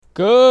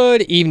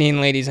Good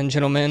evening, ladies and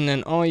gentlemen,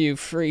 and all you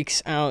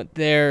freaks out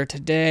there.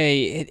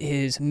 Today, it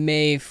is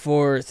May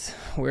 4th,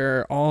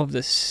 where all of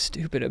the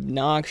stupid,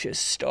 obnoxious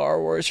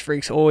Star Wars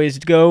freaks always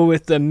go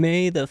with the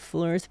May the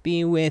 4th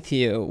be with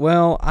you.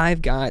 Well,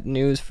 I've got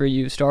news for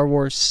you. Star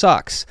Wars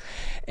sucks.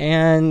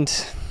 And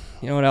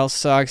you know what else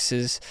sucks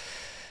is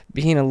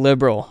being a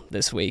liberal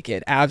this week.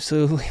 It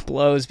absolutely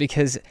blows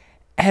because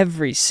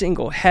every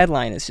single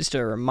headline is just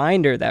a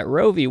reminder that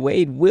Roe v.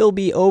 Wade will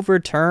be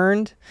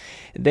overturned.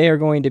 They are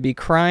going to be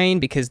crying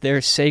because their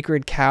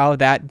sacred cow,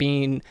 that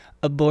being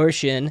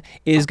abortion,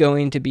 is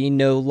going to be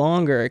no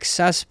longer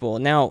accessible.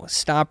 Now,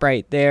 stop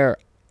right there.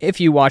 If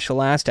you watched the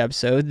last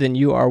episode, then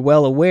you are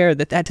well aware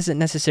that that doesn't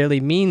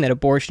necessarily mean that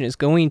abortion is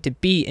going to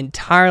be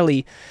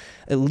entirely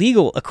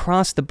illegal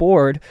across the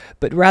board,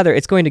 but rather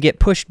it's going to get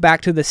pushed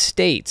back to the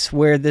states,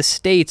 where the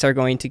states are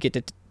going to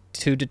get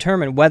to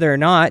determine whether or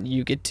not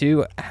you get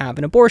to have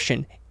an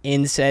abortion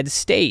in said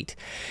state.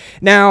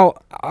 Now,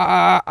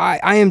 I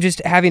am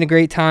just having a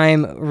great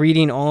time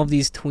reading all of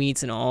these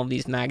tweets and all of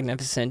these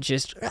magnificent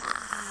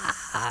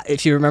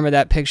if you remember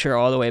that picture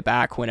all the way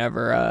back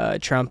whenever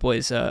Trump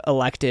was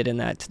elected, and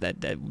that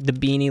the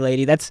beanie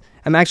lady,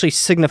 I'm actually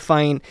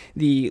signifying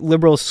the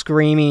liberal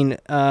screaming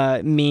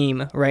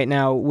meme right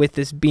now with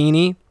this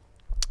beanie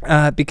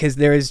because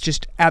there is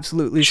just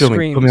absolutely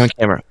screams. Put me on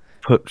camera.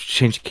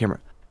 Change the camera.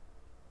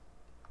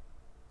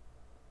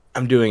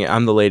 I'm doing it.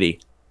 I'm the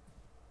lady.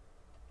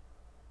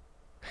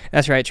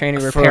 That's right,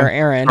 Training Repair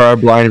Aaron. For our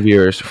blind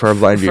viewers. For the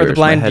blind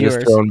viewers. Head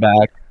is thrown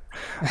back.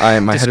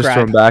 My head is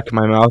thrown back.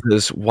 My mouth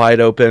is wide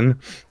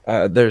open.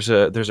 There's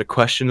a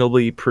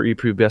questionably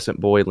prepubescent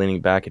boy leaning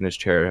back in his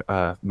chair,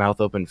 mouth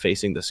open,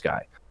 facing the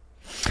sky.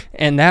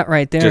 And that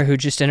right there, who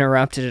just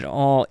interrupted it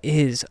all,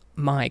 is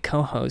my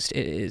co-host.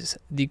 It is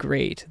the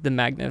great, the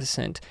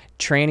magnificent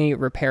Training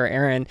Repair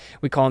Aaron.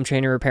 We call him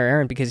Training Repair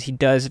Aaron because he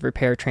does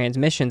repair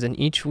transmissions, and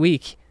each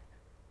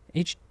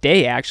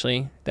day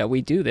actually that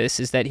we do this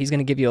is that he's going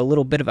to give you a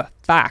little bit of a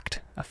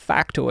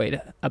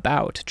factoid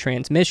about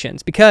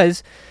transmissions,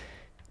 because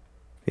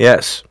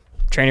yes,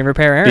 Training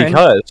Repair Aaron,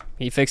 because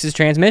he fixes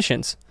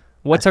transmissions.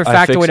 What's our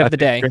factoid of the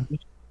day?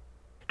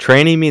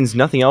 Training means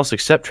nothing else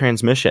except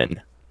transmission.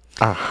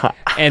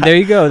 And there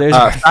you go. There's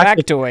a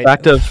factoid.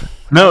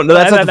 No,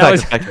 that's not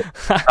the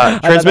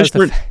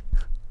factoid.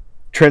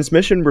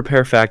 Transmission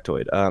repair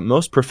factoid.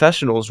 Most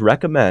professionals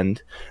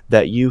recommend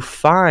that you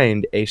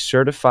find a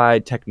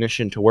certified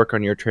technician to work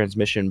on your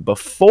transmission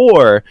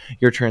before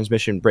your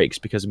transmission breaks,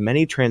 because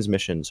many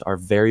transmissions are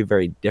very,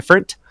 very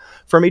different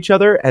from each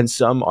other, and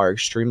some are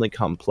extremely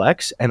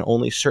complex, and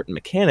only certain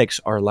mechanics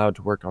are allowed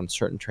to work on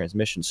certain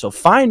transmissions. So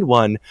find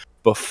one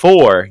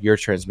before your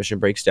transmission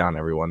breaks down,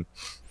 everyone.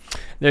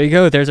 There you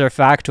go. There's our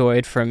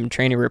factoid from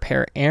Training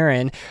Repair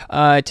Aaron.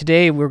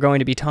 Today we're going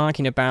to be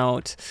talking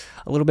about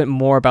a little bit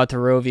more about the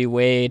Roe v.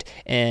 Wade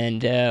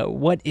and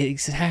what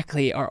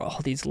exactly are all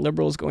these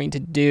liberals going to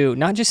do.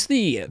 Not just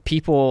the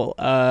people,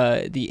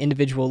 the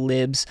individual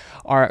libs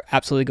are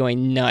absolutely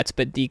going nuts,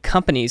 but the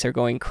companies are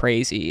going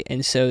crazy.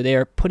 And so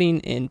they're putting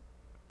in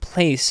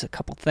place a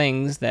couple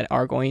things that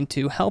are going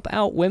to help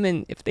out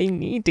women if they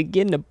need to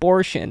get an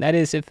abortion. That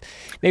is, if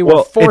they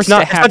were forced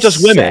to have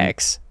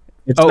sex.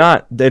 It's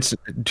not just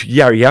women.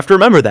 You have to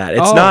remember that.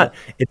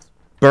 It's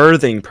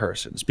birthing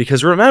persons,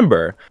 because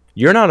remember,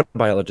 you're not a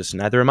biologist,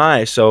 neither am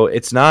I, so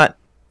it's not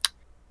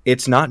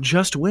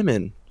just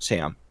women,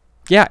 Sam.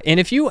 Yeah, and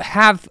if you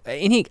have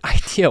any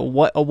idea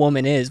what a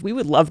woman is, we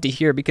would love to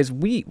hear, because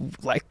we,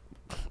 like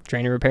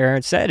Trainer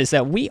Repair said, is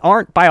that we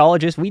aren't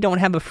biologists. We don't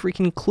have a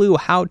freaking clue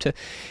how to,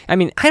 I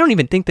don't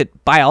even think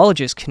that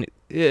biologists can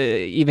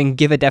even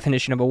give a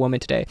definition of a woman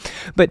today.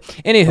 But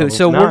anywho,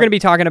 so we're going to be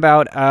talking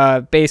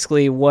about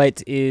basically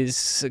what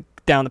is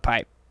down the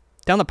pipe.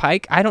 Down the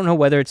pike? I don't know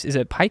whether is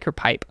it pike or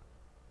pipe?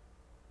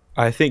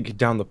 I think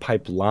down the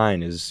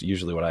pipeline is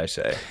usually what I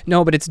say.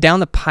 No, but it's down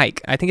the pike.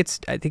 I think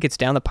it's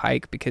down the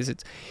pike because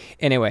it's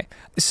anyway.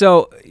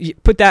 So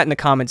put that in the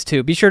comments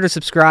too. Be sure to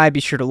subscribe.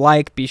 Be sure to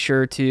like. Be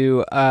sure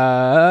to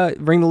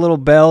ring the little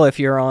bell if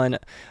you're on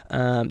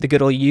the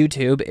good old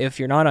YouTube. If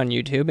you're not on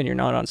YouTube and you're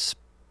not on,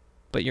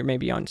 but you're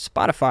maybe on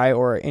Spotify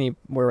or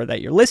anywhere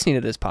that you're listening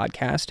to this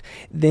podcast,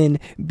 then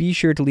be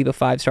sure to leave a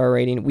 5-star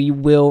rating. We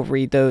will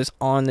read those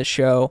on the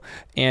show,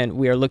 and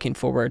we are looking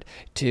forward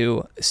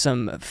to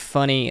some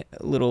funny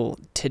little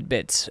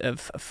tidbits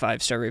of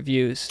 5-star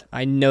reviews.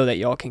 I know that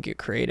y'all can get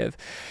creative.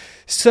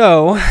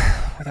 So,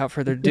 without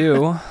further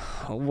ado,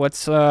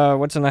 what's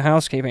in the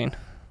housekeeping?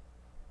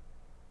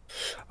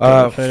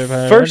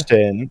 First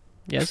in,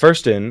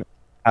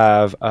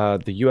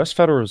 the U.S.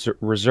 Federal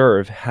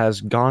Reserve has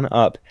gone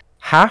up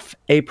half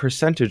a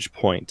percentage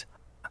point,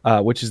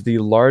 which is the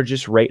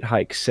largest rate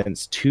hike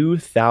since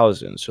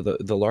 2000. So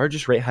the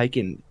largest rate hike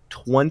in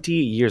 20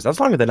 years. That's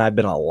longer than I've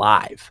been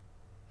alive,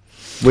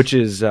 which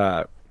is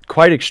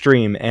quite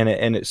extreme. And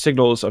it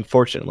signals,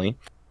 unfortunately,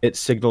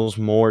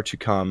 more to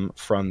come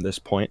from this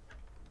point.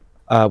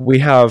 We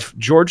have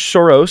George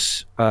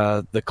Soros,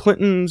 the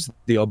Clintons,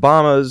 the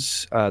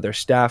Obamas, their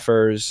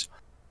staffers,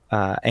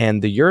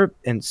 And the Europe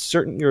and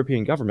certain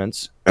European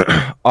governments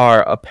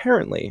are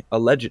apparently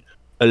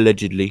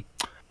allegedly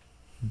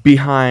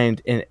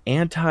behind an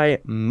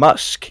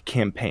anti-Musk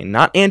campaign,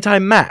 not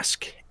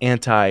anti-mask,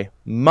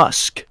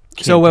 anti-Musk campaign.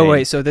 So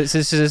wait. So this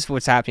is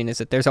what's happening is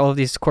that there's all of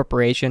these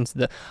corporations.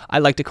 I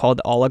like to call it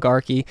the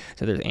oligarchy.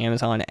 So there's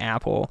Amazon,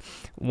 Apple,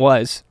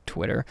 was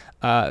Twitter,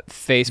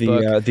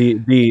 Facebook.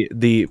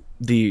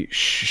 The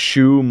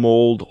shoe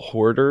mold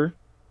hoarder,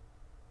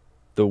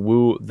 the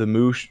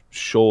moo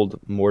shold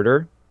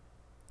mortar.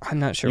 I'm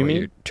not sure what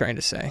you're trying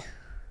to say.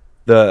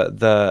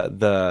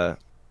 The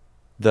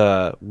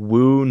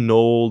Woo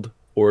Nold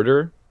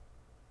Order.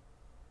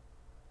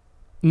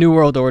 New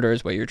World Order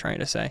is what you're trying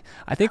to say.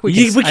 I think we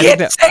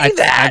can't say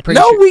that. We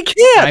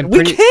can't.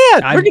 We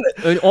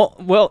can't.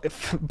 Well,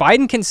 if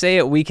Biden can say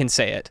it, we can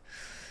say it.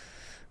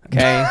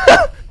 Okay,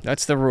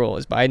 that's the rule.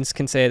 Is Biden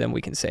can say it, then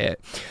we can say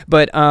it.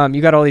 But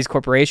you got all these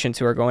corporations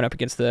who are going up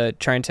against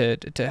trying to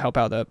help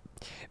out the.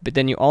 But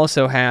then you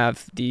also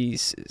have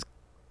these.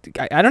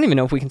 I don't even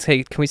know if we can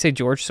say. Can we say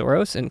George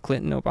Soros and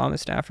Clinton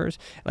Obama staffers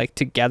like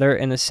together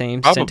in the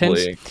same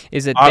sentence?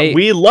 Is it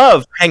we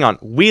love? Hang on,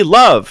 we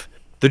love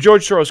the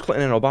George Soros,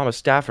 Clinton, and Obama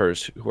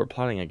staffers who are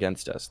plotting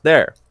against us.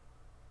 There,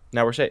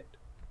 now we're safe.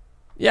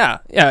 Yeah,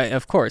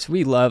 of course.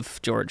 We love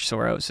George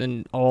Soros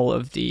and all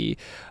of the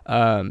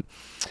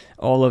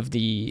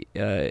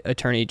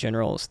attorney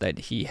generals that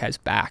he has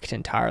backed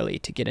entirely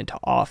to get into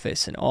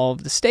office in all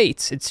of the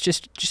states. It's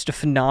just a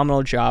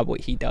phenomenal job what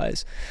he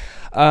does.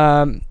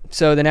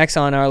 So the next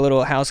on our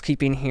little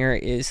housekeeping here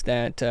is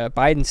that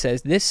Biden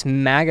says this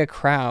MAGA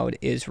crowd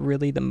is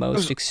really the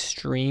most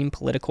extreme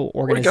political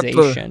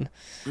organization.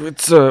 I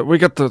tell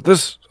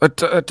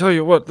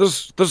you what,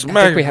 this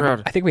MAGA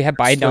crowd. I think we have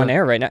Biden on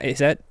air right now. Is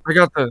that?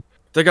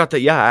 They got the.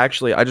 Yeah,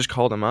 actually, I just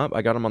called him up.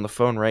 I got him on the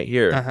phone right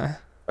here.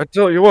 I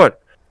tell you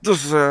what,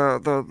 this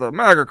the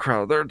MAGA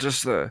crowd. They're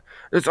just they're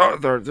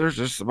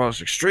just the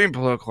most extreme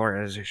political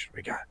organization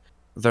we got.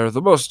 They're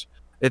the most.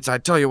 I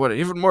tell you what,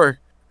 even more.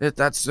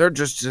 They're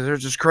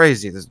just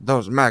crazy.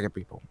 Those MAGA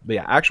people. But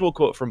yeah, actual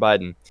quote from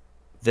Biden: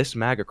 "This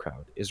MAGA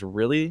crowd is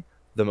really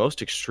the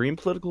most extreme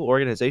political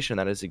organization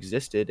that has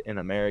existed in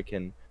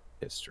American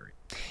history."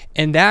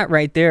 And that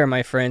right there,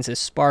 my friends, has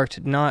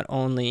sparked not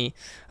only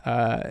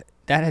that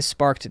has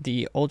sparked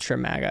the ultra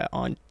MAGA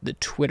on the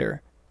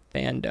Twitter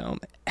fandom.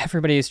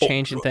 Everybody is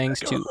changing things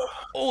to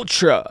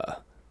ultra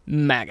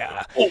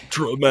MAGA.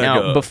 Ultra MAGA.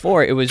 Now,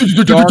 before it was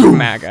dark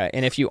MAGA,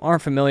 and if you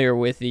aren't familiar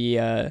with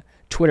the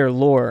Twitter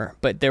lore,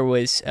 but there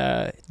was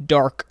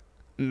dark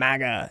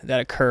MAGA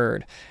that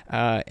occurred,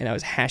 and that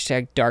was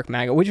hashtag dark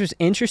MAGA, which was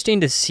interesting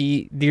to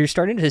see. You're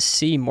starting to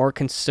see more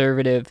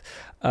conservative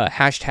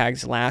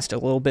hashtags last a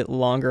little bit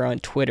longer on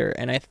Twitter,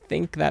 and I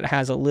think that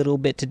has a little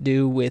bit to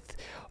do with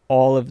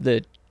all of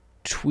the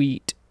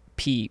tweet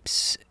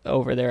peeps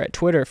over there at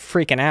Twitter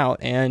freaking out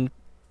and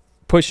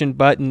pushing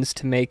buttons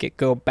to make it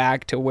go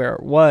back to where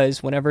it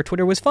was whenever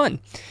Twitter was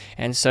fun.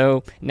 And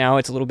so now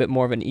it's a little bit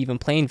more of an even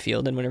playing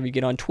field, and whenever you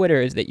get on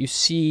Twitter is that you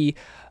see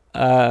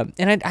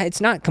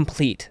it's not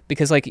complete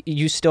because like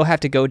you still have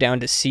to go down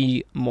to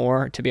see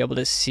more to be able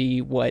to see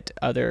what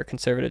other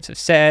conservatives have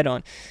said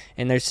on,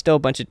 and there's still a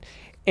bunch of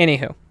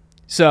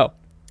so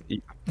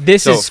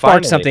this has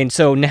sparked something.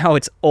 So now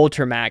it's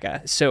ultra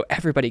MAGA. So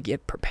everybody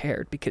get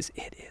prepared because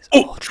it is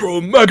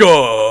ultra MAGA.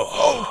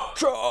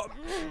 Ultra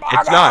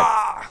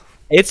MAGA.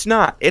 It's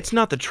not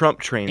the Trump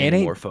train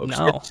anymore, folks.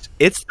 No.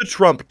 It's the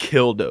Trump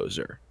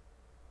killdozer.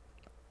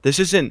 This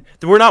isn't.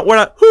 We're not.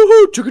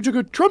 Hoo chugga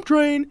chugga Trump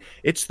train.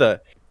 It's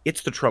the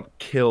Trump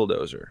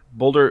killdozer.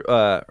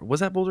 Boulder.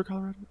 Was that Boulder,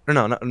 Colorado?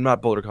 No,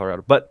 not Boulder,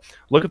 Colorado. But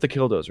look at the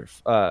killdozer.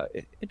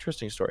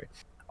 Interesting story.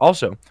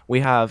 Also,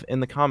 we have in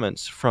the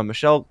comments from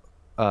Michelle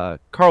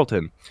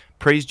Carlton.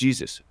 Praise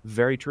Jesus.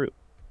 Very true.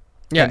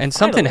 Yeah, and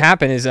something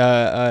happened is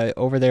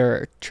over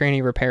there,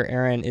 Tranny Repair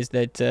Aaron, is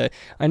that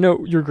I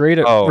know you're great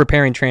at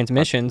repairing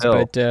transmissions,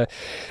 but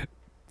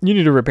you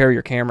need to repair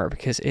your camera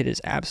because it is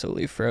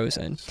absolutely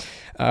frozen.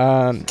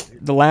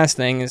 The last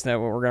thing is that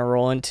what we're going to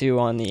roll into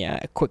on the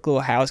quick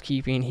little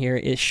housekeeping here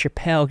is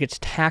Chappelle gets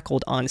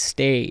tackled on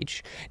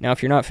stage. Now,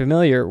 if you're not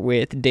familiar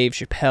with Dave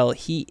Chappelle,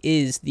 he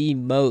is the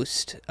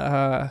most,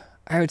 I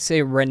would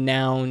say,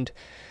 renowned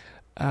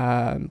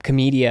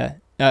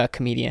comedian in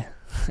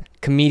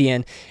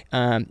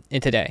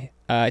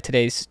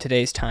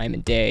today's time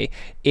and day.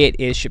 It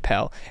is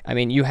Chappelle. I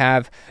mean, you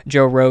have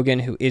Joe Rogan,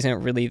 who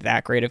isn't really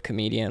that great of a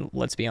comedian.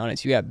 Let's be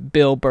honest. You got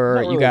Bill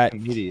Burr. You got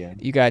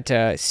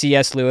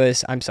C.S.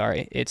 Lewis. I'm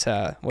sorry. It's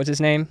what's his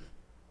name?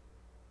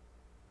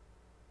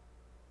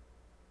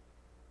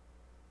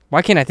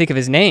 Why can't I think of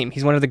his name?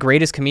 He's one of the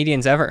greatest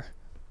comedians ever.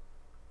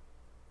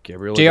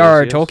 Gabriel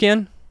J.R.R.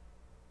 Tolkien?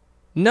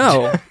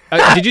 No.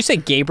 Did you say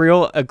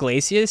Gabriel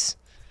Iglesias?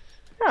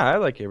 Yeah, I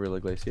like Gabriel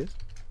Iglesias.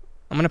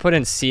 I'm going to put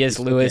in C.S.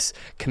 Lewis,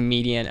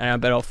 comedian, and I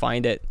bet I'll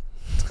find it.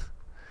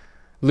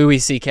 Louis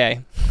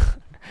C.K.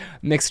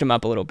 Mixed him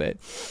up a little bit.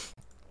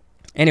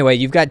 Anyway,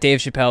 you've got Dave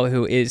Chappelle,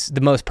 who is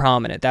the most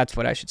prominent. That's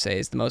what I should say,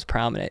 is the most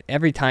prominent.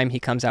 Every time he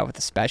comes out with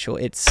a special,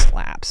 it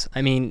slaps.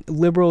 I mean,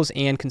 liberals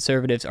and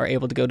conservatives are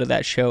able to go to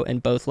that show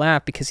and both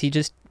laugh because he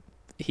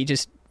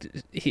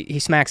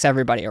smacks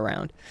everybody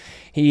around.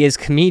 He is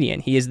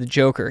comedian. He is the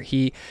Joker.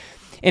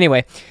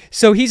 Anyway,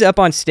 so he's up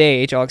on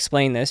stage. I'll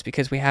explain this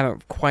because we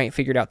haven't quite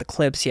figured out the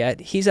clips yet.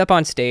 He's up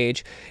on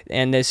stage,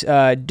 and this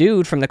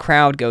dude from the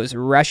crowd goes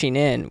rushing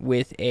in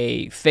with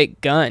a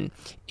fake gun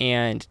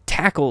and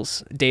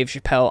tackles Dave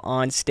Chappelle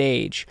on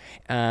stage.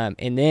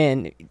 And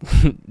then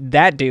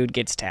that dude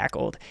gets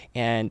tackled.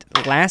 And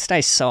last I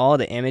saw,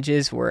 the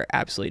images were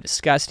absolutely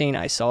disgusting.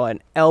 I saw an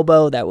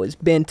elbow that was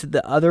bent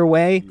the other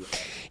way.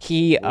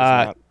 He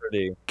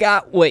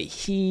got what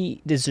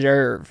he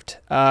deserved.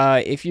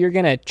 If you're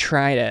going to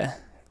try to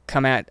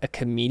come at a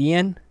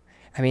comedian,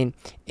 I mean,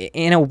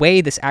 in a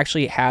way, this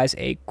actually has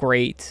a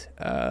great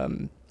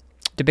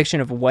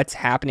depiction of what's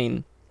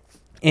happening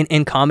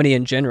in comedy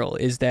in general,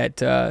 is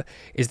that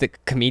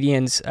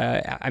comedians,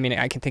 I mean,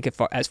 I can think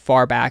of as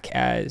far back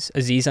as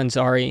Aziz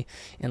Ansari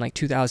in like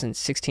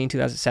 2016,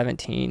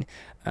 2017,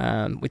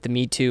 with the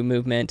Me Too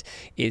movement,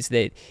 is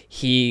that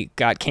he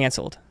got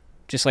canceled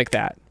just like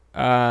that.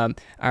 I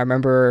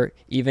remember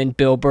even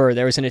Bill Burr,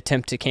 there was an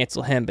attempt to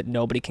cancel him, but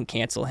nobody can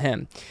cancel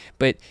him.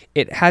 But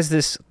it has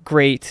this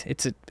great,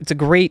 it's a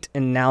great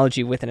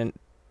analogy with I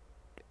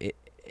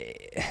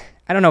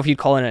don't know if you'd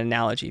call it an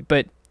analogy,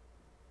 but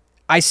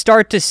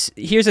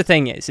here's the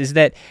thing is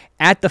that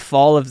at the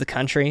fall of the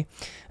country,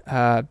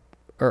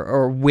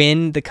 or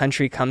when the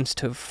country comes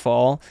to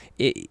fall,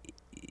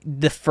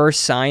 the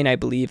first sign, I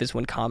believe, is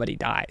when comedy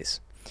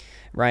dies,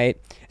 right?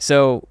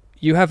 So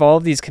you have all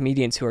of these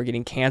comedians who are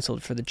getting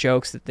canceled for the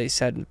jokes that they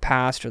said in the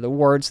past or the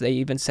words they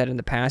even said in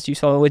the past. You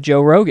saw it with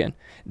Joe Rogan,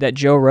 that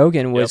Joe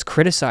Rogan was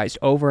criticized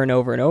over and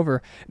over and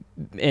over.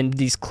 And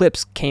these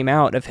clips came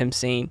out of him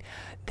saying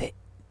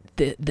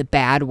the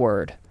bad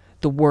word,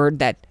 the word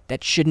that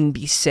shouldn't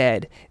be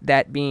said,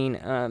 that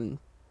being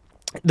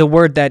the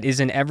word that is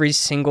in every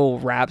single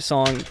rap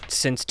song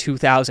since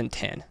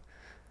 2010.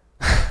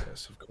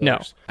 Yes, of course. No,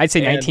 I'd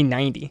say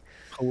 1990.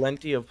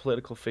 Plenty of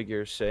political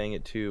figures saying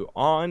it too.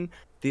 On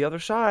the other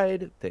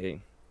side,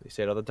 they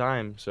say it all the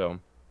time. So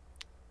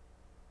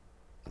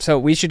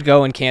we should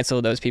go and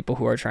cancel those people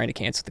who are trying to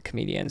cancel the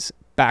comedians.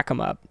 Back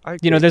them up.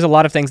 There's a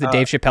lot of things that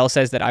Dave Chappelle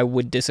says that I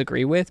would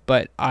disagree with,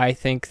 but I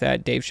think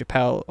that Dave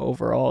Chappelle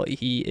overall,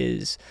 he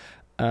is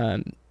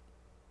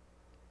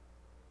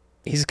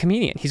he's a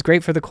comedian. He's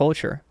great for the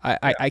culture.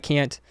 I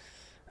can't.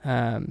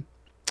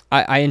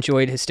 I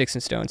enjoyed his Sticks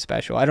and Stones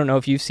special. I don't know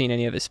if you've seen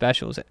any of his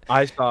specials.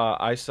 I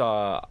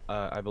saw.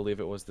 I believe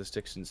it was the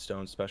Sticks and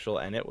Stones special,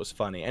 and it was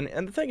funny.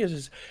 And the thing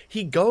is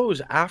he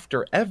goes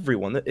after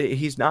everyone.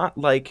 He's not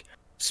like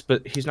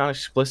he's not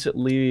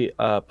explicitly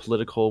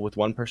political with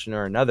one person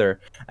or another.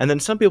 And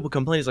then some people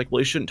complain, he's like, well,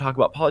 he shouldn't talk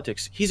about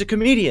politics. He's a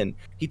comedian.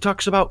 He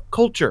talks about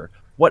culture.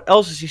 What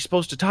else is he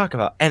supposed to talk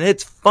about? And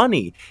it's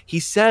funny. He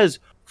says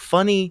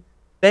funny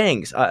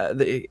things.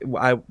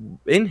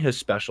 In his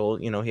special,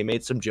 he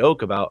made some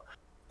joke about,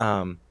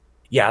 them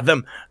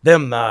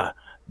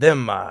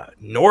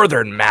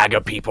northern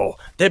MAGA people.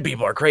 Them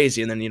people are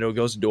crazy, and then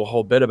goes into a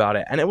whole bit about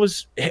it, and it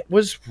was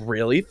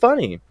really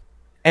funny.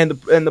 And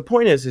the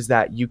point is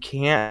that you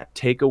can't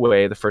take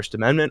away the First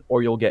Amendment,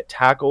 or you'll get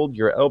tackled,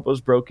 your elbows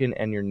broken,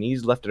 and your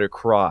knees left at a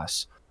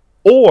cross,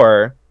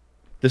 or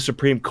the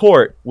Supreme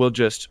Court will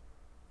just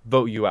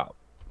vote you out.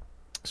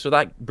 So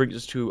that brings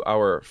us to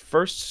our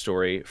first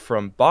story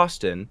from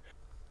Boston.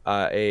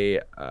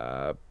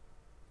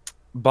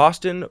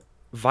 Boston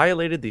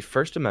violated the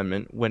First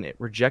Amendment when it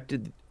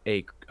rejected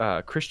a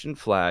Christian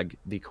flag.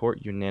 The court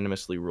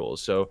unanimously rules.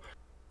 So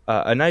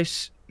a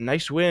nice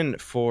win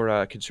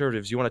for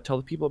conservatives. You want to tell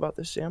the people about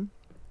this, Sam?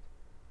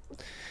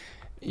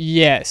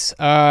 Yes,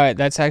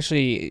 that's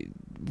actually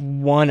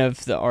one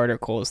of the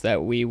articles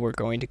that we were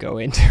going to go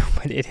into,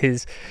 but it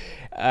is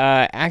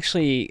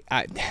actually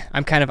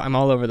I'm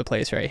all over the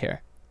place right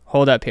here.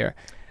 Hold up here.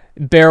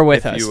 Bear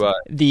with us.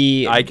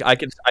 I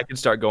can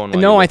start going.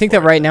 No, I think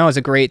that right now is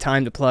a great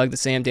time to plug the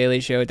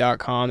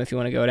samdailyshow.com if you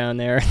want to go down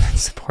there and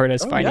support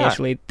us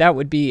financially. Yeah. That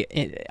would be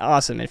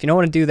awesome. And if you don't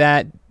want to do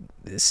that,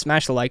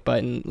 smash the like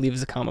button, leave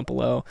us a comment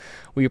below.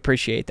 We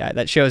appreciate that.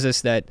 That shows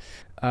us that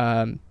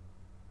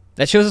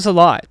shows us a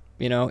lot.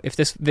 If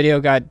this video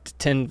got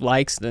 10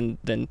 likes, then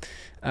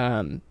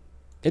it'd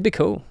be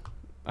cool.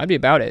 I'd be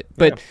about it.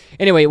 But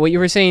anyway, what you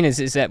were saying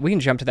is that we can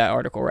jump to that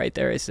article right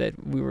there. Is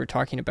that we were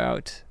talking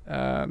about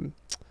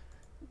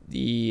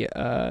the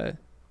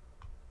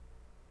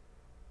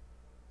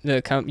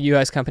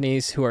U.S.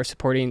 companies who are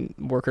supporting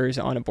workers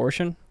on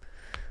abortion.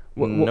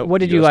 What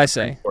did you last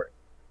say?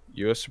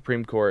 U.S.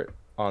 Supreme Court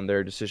on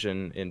their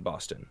decision in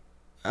Boston.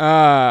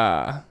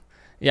 Yeah,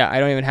 I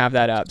don't even have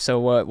that up. So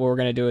what we're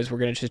going to do is we're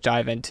going to just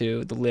dive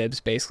into the libs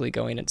basically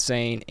going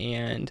insane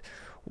and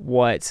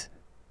what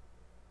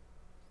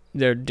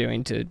they're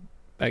doing to,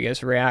 I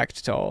guess,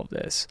 react to all of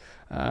this.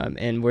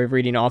 And we're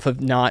reading off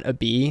of not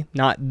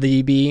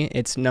the B.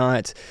 It's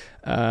not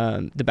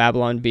the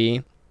Babylon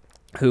Bee,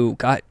 who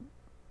got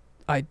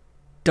I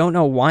don't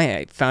know why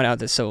I found out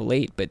this so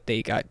late, but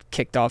they got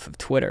kicked off of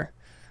Twitter,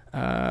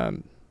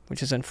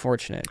 which is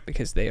unfortunate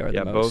because they are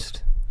the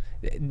most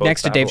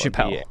next to Dave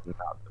Chappelle.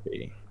 Not the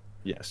Bee.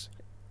 Yes,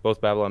 both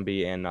Babylon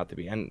Bee and Not the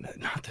Bee, and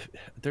not the,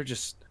 they're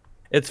just.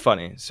 It's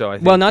funny. So I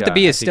think, Not the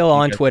Bee is still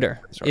on Twitter.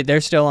 They're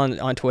still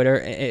on Twitter.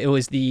 It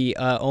was the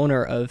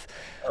owner of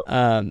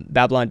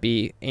Babylon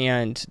Bee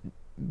and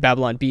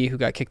Babylon Bee who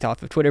got kicked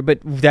off of Twitter, but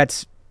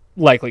that's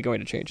likely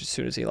going to change as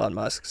soon as Elon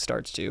Musk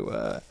starts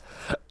to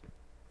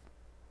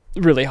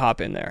really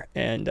hop in there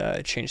and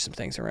change some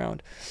things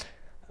around.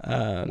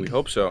 We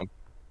hope so.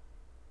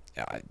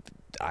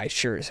 I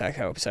sure as heck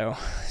hope so.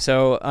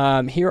 So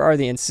here are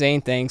the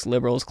insane things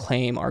liberals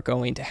claim are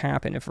going to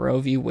happen if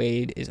Roe v.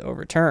 Wade is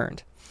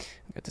overturned.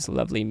 We've got this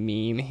lovely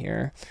meme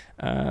here.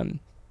 And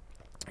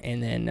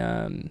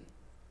then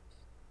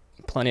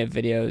plenty of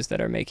videos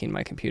that are making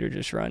my computer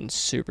just run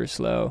super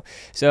slow.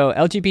 So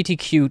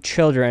LGBTQ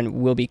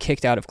children will be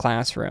kicked out of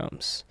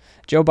classrooms.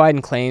 Joe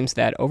Biden claims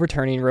that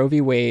overturning Roe v.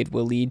 Wade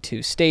will lead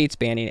to states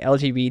banning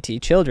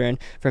LGBT children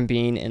from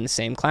being in the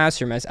same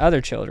classroom as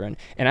other children.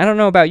 And I don't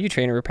know about you,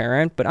 trainer or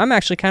parent, but I'm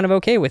actually kind of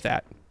okay with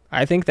that.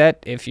 I think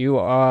that if you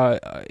have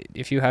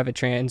a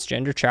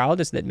transgender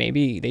child, is that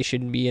maybe they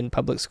shouldn't be in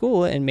public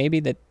school and maybe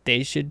that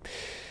they should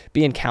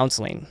be in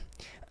counseling.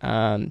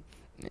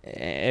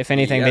 If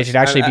anything, they should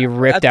actually be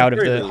ripped out of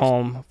the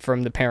home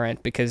from the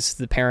parent because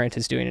the parent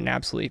is doing an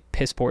absolutely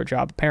piss poor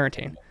job of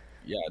parenting.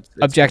 Yeah, it's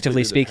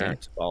objectively speaking.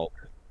 It's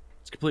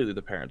completely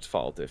the parents'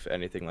 fault if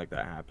anything like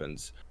that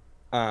happens.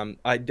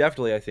 I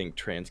think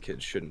trans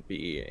kids shouldn't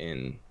be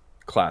in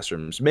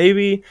classrooms.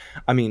 Maybe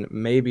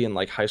in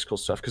like high school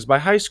stuff, because by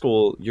high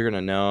school you're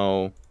gonna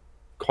know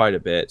quite a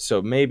bit.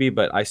 So maybe,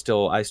 but I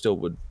still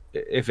would,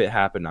 if it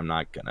happened, I'm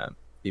not gonna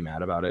be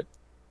mad about it.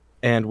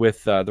 And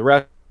with the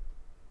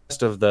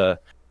rest of the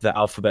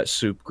alphabet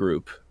soup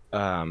group,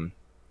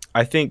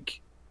 I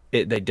think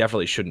they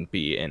definitely shouldn't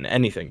be in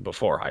anything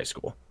before high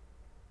school.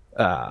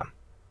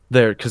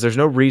 Because there's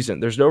no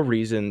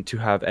reason to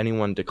have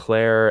anyone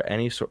declare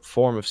any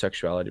form of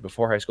sexuality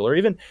before high school, or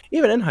even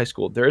in high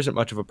school. There isn't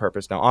much of a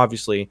purpose. Now,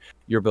 obviously,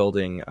 you're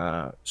building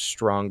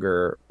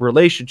stronger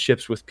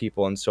relationships with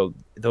people, and so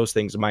those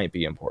things might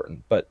be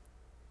important. But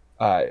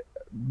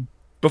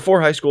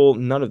before high school,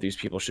 none of these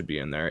people should be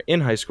in there.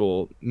 In high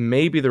school,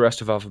 maybe the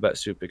rest of alphabet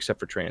soup, except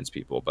for trans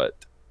people.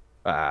 But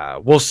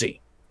we'll see.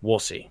 We'll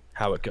see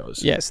how it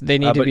goes. Yes, they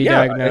need to be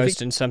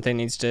diagnosed, and there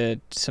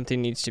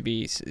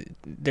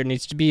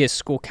needs to be a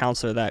school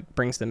counselor that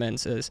brings them in and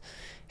says,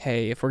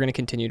 hey, if we're going to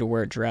continue to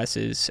wear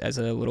dresses as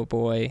a little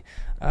boy,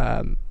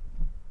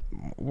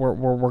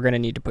 we're going to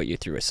need to put you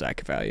through a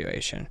psych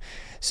evaluation.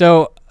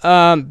 So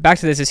back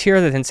to this, here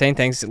are the insane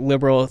things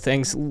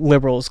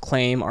liberals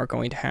claim are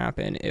going to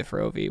happen if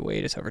Roe v.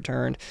 Wade is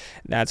overturned.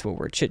 That's what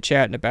we're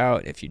chit-chatting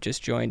about. If you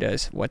just joined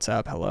us, what's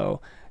up?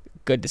 Hello.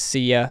 Good to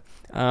see you.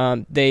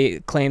 They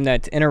claim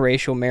that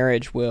interracial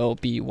marriage will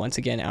be once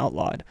again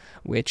outlawed,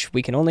 which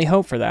we can only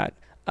hope for that.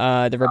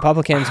 The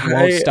Republicans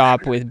won't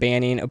stop with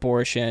banning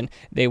abortion.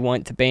 They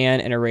want to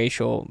ban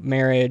interracial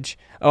marriage.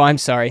 Oh, I'm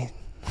sorry.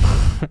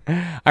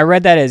 I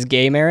read that as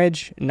gay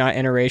marriage, not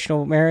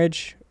interracial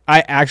marriage.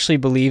 I actually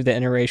believe that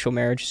interracial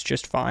marriage is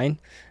just fine.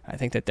 I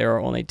think that there are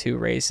only two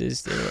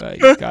races.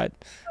 You've got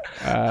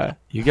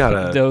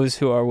those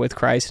who are with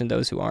Christ and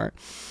those who aren't.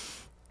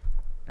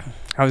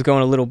 I was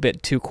going a little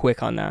bit too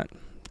quick on that.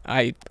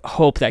 I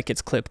hope that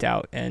gets clipped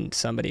out and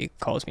somebody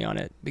calls me on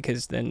it,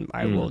 because then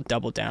I will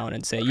double down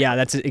and say, yeah,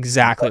 that's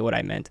exactly what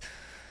I meant.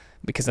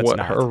 Because that's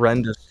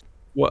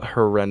what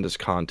horrendous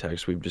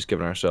context we've just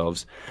given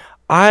ourselves.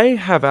 I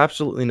have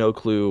absolutely no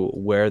clue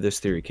where this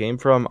theory came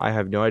from. I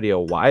have no idea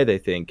why they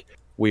think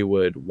we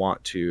would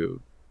want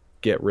to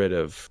get rid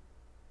of.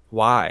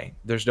 Why?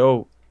 There's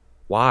no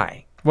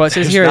why. Well, it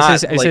says here,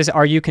 it says,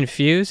 are you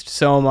confused?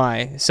 So am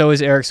I. So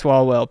is Eric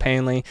Swalwell,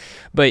 Painley.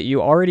 But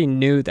you already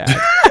knew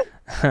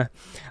that.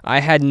 I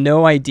had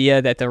no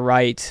idea that the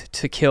right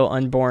to kill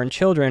unborn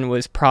children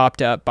was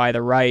propped up by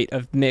the right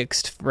of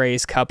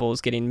mixed-race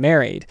couples getting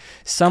married.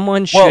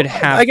 Someone should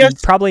have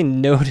probably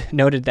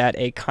noted that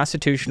a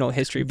constitutional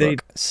history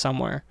book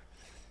somewhere.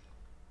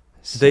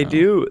 So. They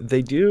do.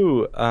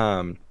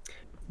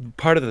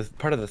 Part of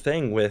the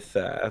thing with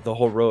the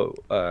whole Roe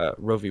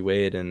v.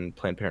 Wade and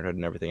Planned Parenthood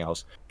and everything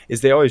else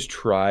is they always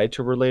try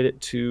to relate it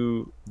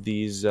to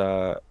these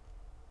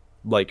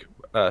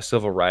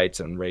civil rights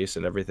and race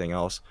and everything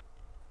else,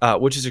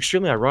 which is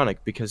extremely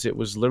ironic because it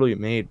was literally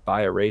made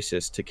by a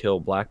racist to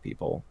kill black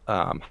people.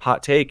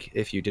 Hot take,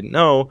 if you didn't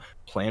know,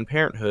 Planned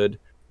Parenthood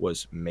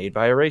was made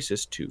by a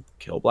racist to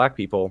kill black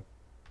people.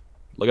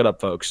 Look it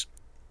up, folks.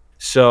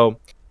 So,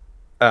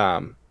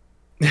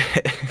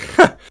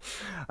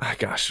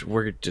 gosh,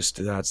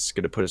 that's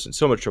going to put us in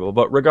so much trouble.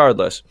 But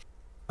regardless,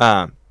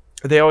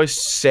 they always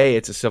say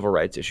it's a civil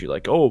rights issue.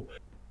 Like, oh,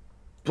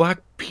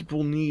 black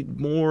people need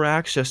more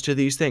access to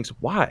these things.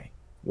 Why?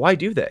 Why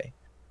do they?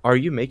 Are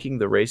you making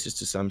the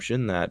racist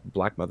assumption that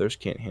black mothers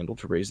can't handle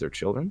to raise their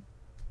children?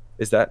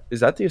 Is that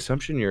the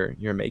assumption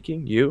you're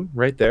making? You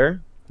right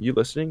there, you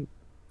listening?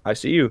 I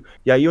see you.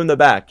 Yeah, you in the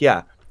back.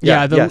 Yeah.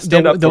 Yeah, Yeah.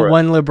 Stand up the for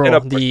one it. liberal, Stand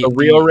up for it. The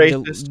real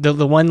racist.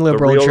 the one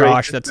liberal real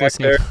Josh racist that's back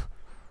listening. there.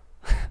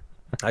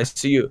 I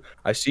see you.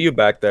 I see you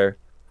back there.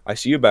 I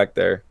see you back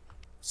there.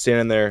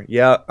 Standing there.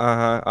 Yeah.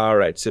 All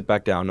right. Sit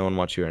back down. No one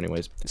wants you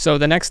anyways. So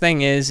the next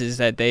thing is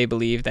that they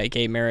believe that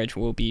gay marriage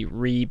will be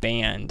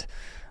rebanned.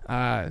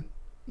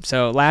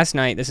 So last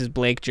night, this is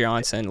Blake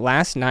Johnson.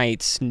 Last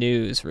night's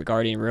news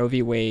regarding Roe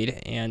v.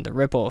 Wade and the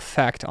ripple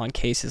effect on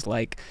cases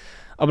like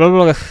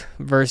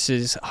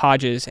versus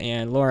Hodges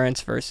and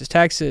Lawrence versus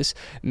Texas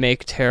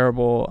make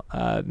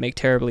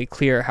terribly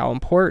clear how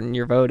important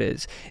your vote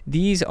is.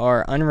 These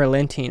are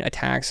unrelenting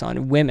attacks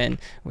on women,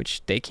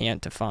 which they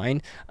can't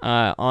define,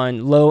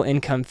 on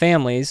low-income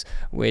families,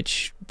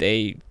 which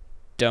they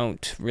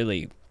don't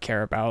really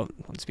care about,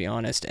 let's be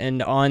honest,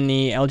 and on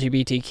the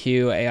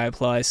LGBTQ AI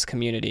plus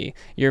community.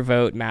 Your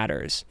vote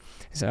matters.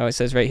 So it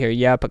says right here,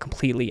 yep, a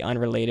completely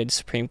unrelated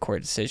Supreme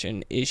Court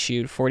decision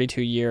issued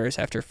 42 years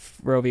after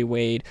Roe v.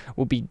 Wade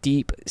will be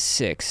deep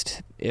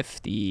sixth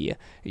if the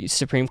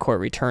Supreme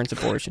Court returns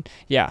abortion.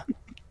 Yeah,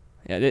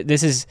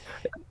 this is...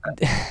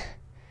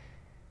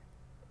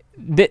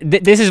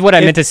 This is what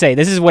I meant to say.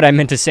 This is what I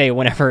meant to say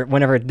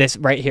whenever this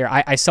right here.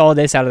 I saw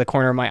this out of the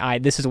corner of my eye.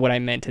 This is what I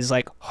meant, is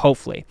like,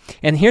 hopefully.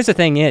 And here's the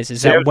thing is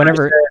that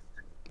whenever...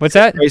 Racist. What's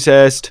that?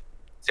 Racist.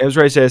 Sam's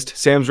racist.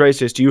 Sam's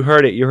racist. You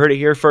heard it. You heard it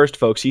here first,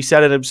 folks. He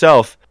said it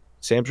himself.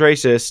 Sam's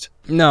racist.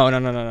 No.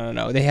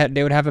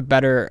 They would have a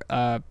better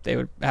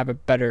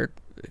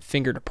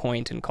finger to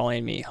point in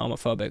calling me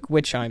homophobic,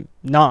 which I'm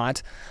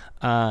not.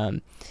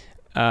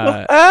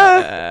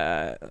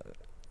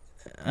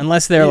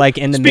 Unless they're like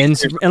in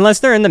the unless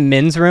they're in the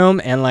men's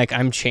room and like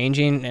I'm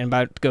changing and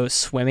about to go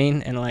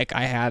swimming and like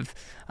I've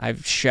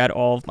shed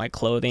all of my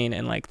clothing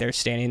and like they're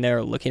standing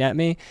there looking at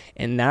me.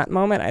 In that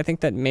moment, I think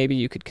that maybe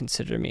you could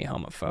consider me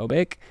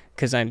homophobic,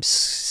 because I'm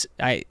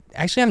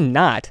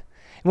not.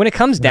 When it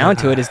comes down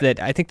to it, is that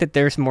I think that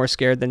they're more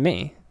scared than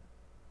me.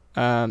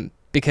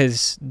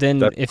 Because then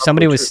that's if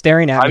somebody was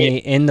staring at me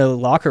in the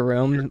locker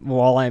room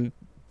while I'm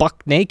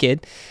buck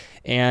naked,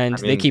 and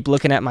they keep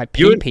looking at my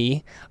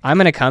pee-pee, I'm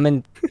going to come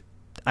and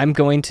I'm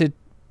going to...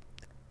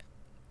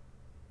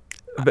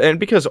 And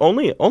because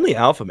only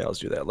alpha males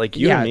do that. Like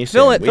you and me,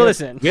 fill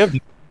this in.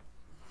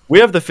 We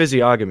have the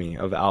physiognomy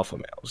of alpha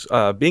males.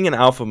 Being an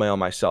alpha male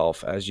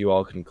myself, as you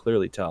all can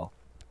clearly tell,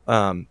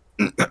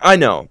 I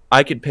know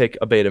I could pick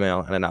a beta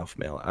male and an alpha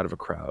male out of a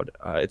crowd.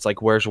 It's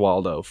like, where's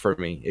Waldo for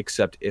me,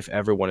 except if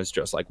everyone is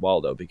just like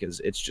Waldo, because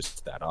it's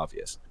just that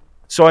obvious.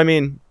 So, I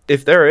mean,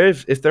 if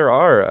there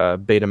are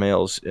beta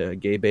males,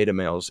 gay beta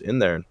males in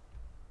there,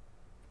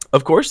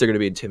 of course they're going to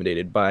be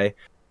intimidated by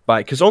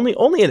because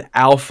only an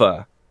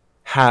alpha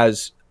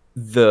has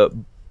the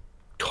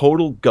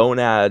total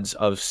gonads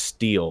of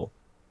steel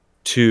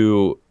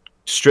to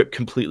strip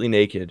completely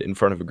naked in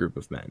front of a group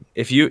of men.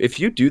 If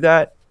you do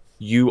that,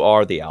 you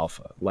are the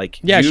alpha. Like,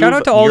 yeah, shout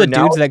out to all the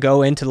dudes that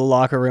go into the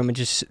locker room and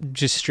just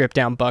strip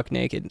down buck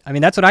naked. I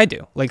mean, that's what I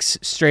do, like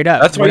straight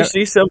up. That's why you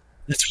see some.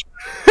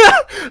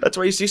 That's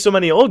why you see so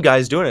many old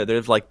guys doing it.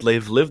 They've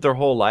lived their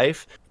whole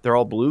life. They're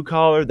all blue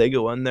collar. They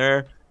go in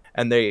there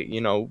and they,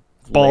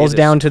 balls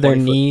down to their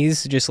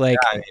knees, just like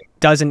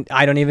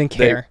I don't even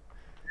care.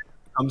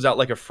 Comes out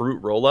like a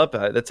fruit roll up.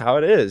 That's how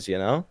it is,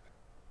 Yeah,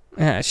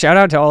 shout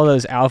out to all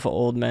those alpha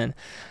old men.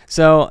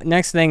 So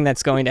next thing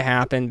that's going to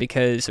happen,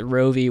 because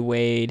Roe v.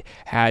 Wade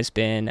has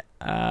been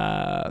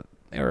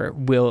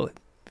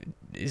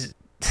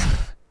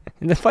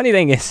And the funny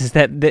thing is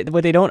that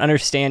what they don't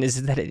understand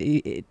is that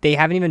they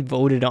haven't even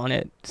voted on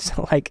it.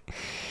 So like,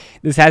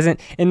 this hasn't,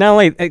 and not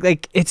only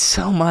like it's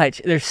so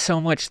much. There's so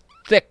much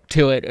thick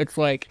to it. It's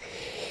like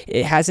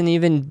it hasn't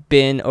even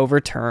been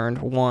overturned.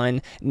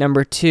 One.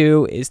 Number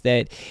two is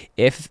that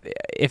if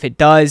it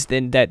does,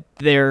 then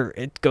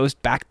it goes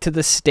back to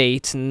the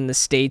states, and the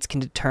states can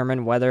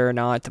determine whether or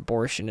not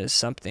abortion is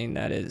something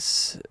that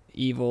is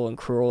evil and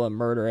cruel and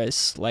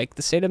murderous, like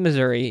the state of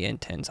Missouri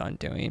intends on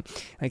doing.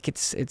 Like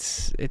it's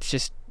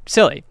just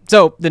silly.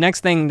 So the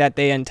next thing that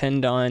they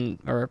intend on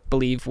or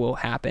believe will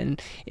happen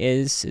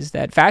is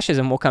that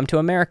fascism will come to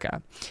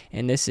America,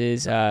 and this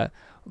is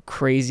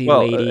crazy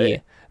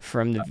lady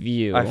from The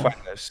View. I find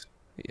this.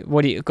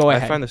 What do you go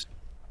ahead?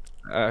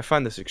 I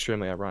find this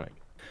extremely ironic,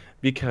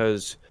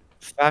 because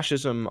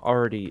fascism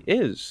already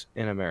is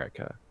in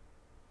America,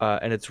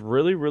 and it's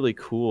really, really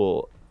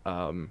cool.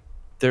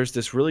 There's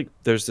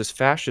this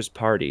fascist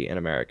party in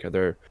America.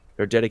 They're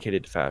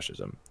dedicated to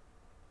fascism,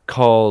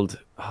 called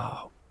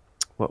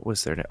what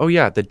was their name? Oh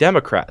yeah, the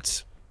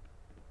Democrats.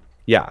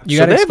 Yeah, you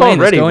got to explain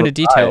this. Go into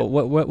detail.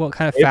 What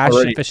kind of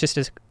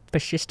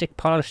fascistic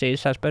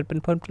policies has been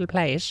put in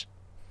place?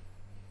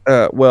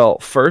 Well,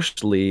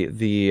 firstly,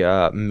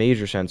 the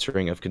major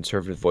censoring of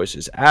conservative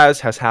voices, as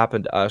has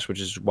happened to us,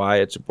 which is why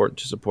it's important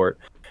to support.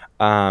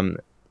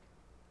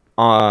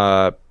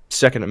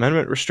 Second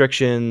Amendment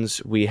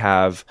restrictions. We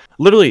have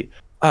literally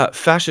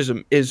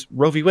fascism is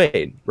Roe v.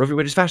 Wade. Roe v.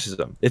 Wade is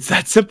fascism. It's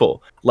that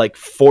simple. Like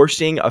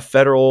forcing a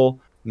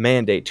federal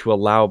mandate to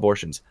allow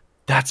abortions.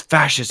 That's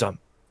fascism.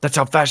 That's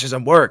how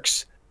fascism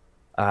works.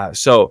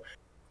 So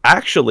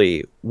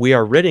actually, we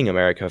are ridding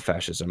America of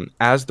fascism,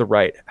 as the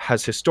right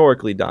has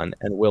historically done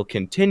and will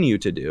continue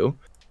to do.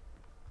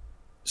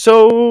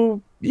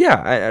 So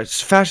yeah,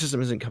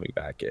 fascism isn't coming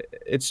back.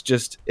 It's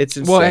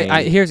insane.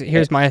 Well,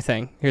 here's my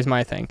thing. Here's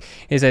my thing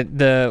is that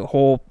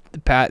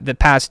the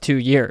past 2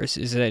 years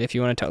is that if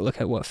you want to look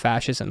at what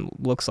fascism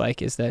looks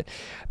like is that,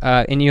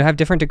 and you have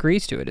different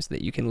degrees to it, is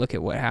that you can look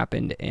at what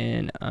happened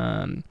in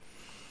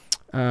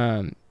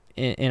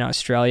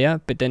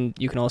Australia, but then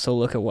you can also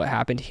look at what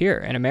happened here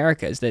in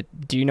America. Is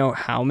that, do you know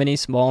how many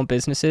small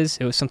businesses?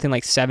 It was something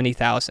like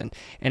 70,000.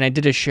 And I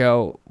did a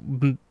show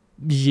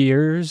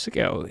years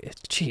ago.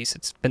 Jeez,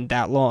 it's been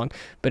that long.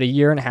 But a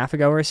year and a half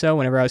ago or so,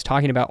 whenever I was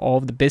talking about all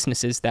of the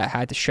businesses that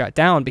had to shut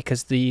down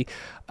because the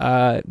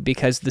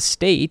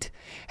state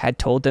had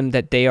told them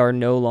that they are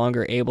no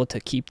longer able to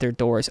keep their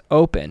doors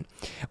open,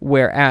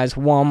 whereas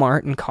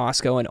Walmart and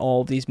Costco and all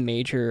of these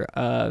major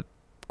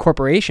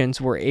corporations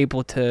were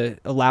able to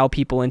allow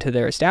people into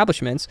their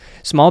establishments,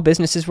 small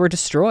businesses were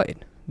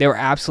destroyed. They were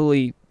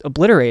absolutely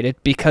obliterated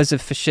because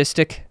of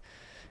fascist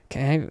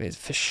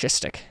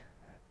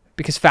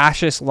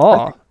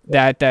law.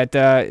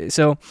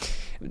 So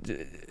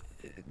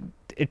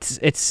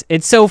it's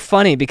so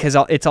funny because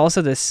it's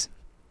also this.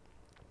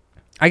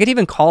 I could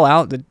even call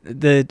out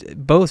the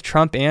both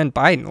Trump and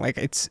Biden. Like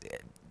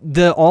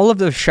all of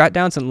those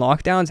shutdowns and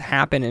lockdowns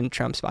happen in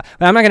Trump's spot.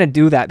 But I'm not going to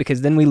do that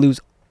because then we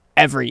lose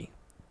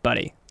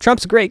everybody.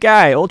 Trump's a great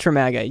guy, ultra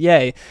MAGA,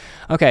 yay.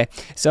 Okay,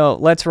 so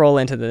let's roll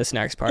into this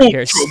next part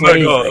here.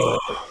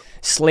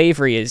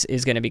 Slavery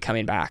is going to be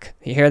coming back.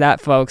 You hear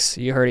that, folks?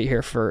 You heard it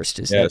here first.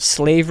 That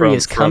slavery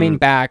is coming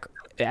back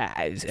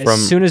as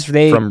soon as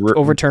they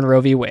overturn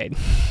Roe v. Wade.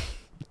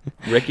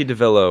 Ricky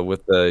DeVilla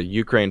with the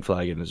Ukraine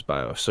flag in his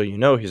bio, so you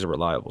know he's a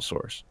reliable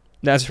source.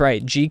 That's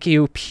right.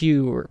 GQ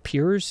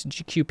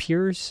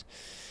Peers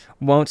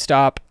won't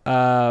stop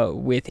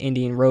with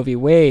ending Roe v.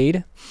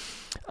 Wade.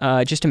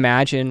 Just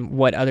imagine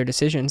what other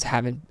decisions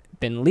haven't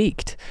been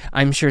leaked.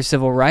 I'm sure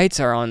civil rights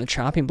are on the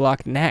chopping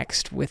block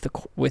next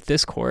with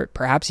this court.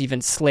 Perhaps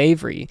even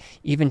slavery.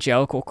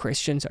 Evangelical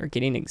Christians are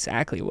getting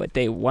exactly what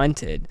they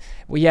wanted.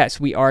 Well, yes,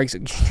 we are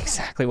getting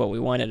exactly what we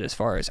wanted as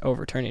far as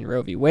overturning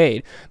Roe v.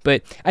 Wade.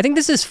 But I think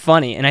this is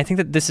funny, and I think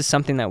that this is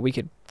something that we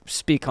could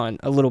speak on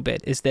a little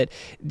bit. Is that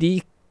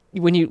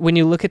when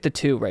you look at the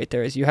two right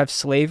there, is you have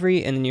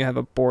slavery and then you have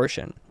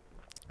abortion.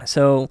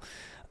 So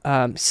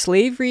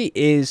slavery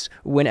is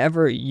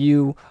whenever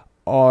you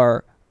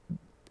are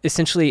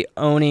essentially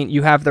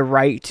you have the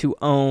right to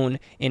own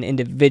an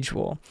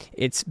individual.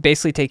 It's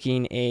basically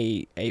taking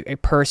a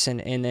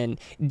person and then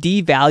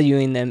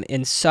devaluing them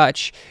in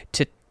such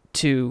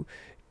to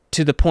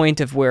the point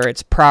of where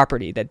it's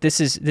property, that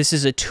this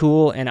is a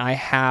tool and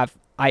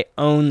I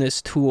own this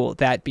tool,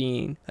 that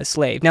being a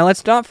slave. Now,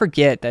 let's not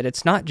forget that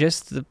it's not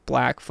just the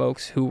black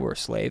folks who were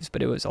slaves,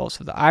 but it was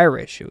also the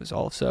Irish. It was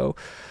also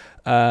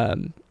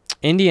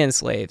Indian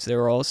slaves. There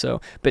were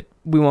also, but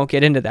we won't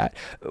get into that.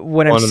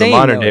 What I'm saying, in the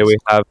modern day, we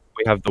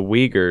have the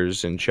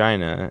Uyghurs in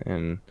China,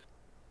 and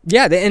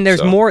and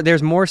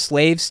there's more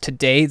slaves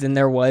today than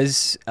there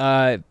was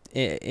in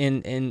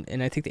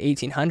I think the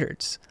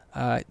 1800s.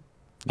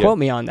 Quote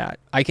me on that.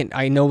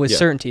 I know with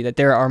certainty that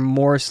there are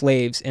more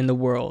slaves in the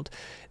world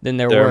than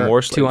there were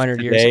more 200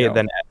 years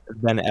ago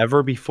than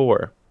ever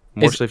before.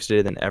 More slaves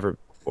today than ever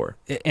before.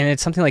 And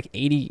it's something like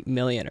 80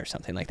 million or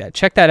something like that.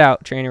 Check that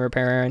out, Training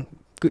Repair Aaron.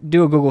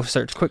 Do a Google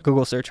search, quick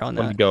Google search on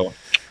that. Let me go.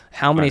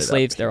 How many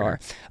slaves there are.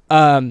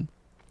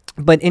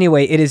 But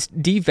anyway, it is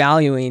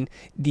devaluing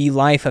the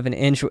life of an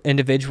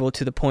individual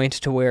to the point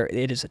to where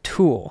it is a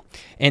tool.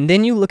 And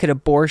then you look at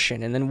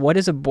abortion, and then what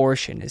is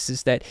abortion?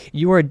 Is that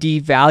you are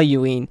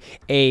devaluing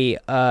a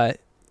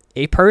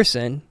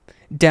person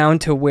down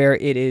to where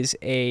it is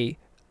it's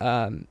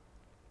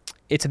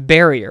a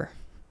barrier,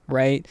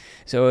 right?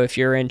 So if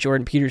you're in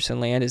Jordan Peterson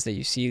land, is that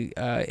you see,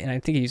 and I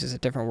think he uses a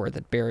different word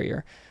than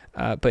barrier.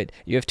 But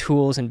you have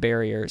tools and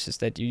barriers, is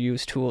that you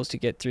use tools to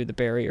get through the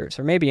barriers.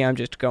 Or maybe I'm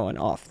just going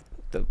off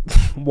the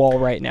wall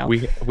right now.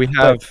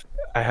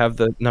 I have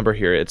the number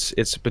here.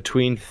 It's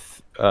between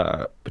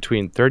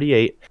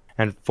 38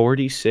 and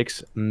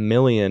 46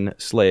 million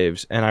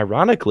slaves, and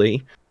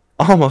ironically,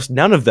 almost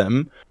none of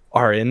them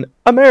are in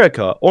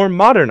America or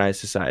modernized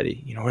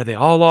society. You know where they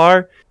all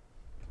are?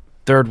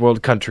 Third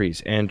world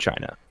countries and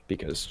China,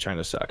 because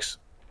China sucks.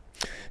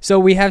 So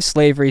we have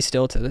slavery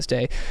still to this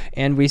day,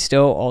 and we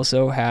still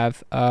also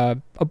have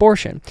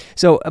abortion.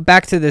 So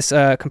back to this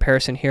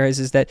comparison here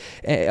is that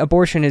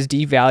abortion is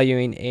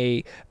devaluing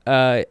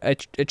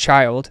a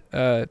child,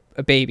 a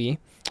baby,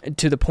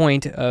 to the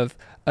point of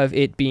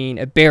it being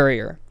a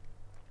barrier.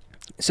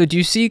 So do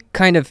you see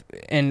kind of,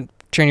 and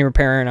Training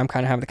Repair, and I'm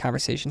kind of having the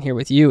conversation here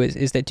with you,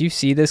 is that do you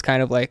see this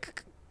kind of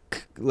like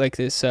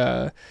this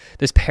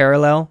this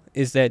parallel?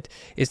 Is that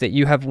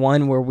you have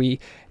one where we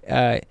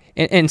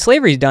and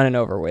slavery is done and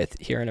over with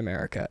here in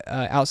America.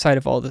 Outside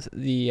of all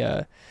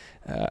the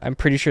I'm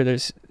pretty sure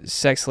there's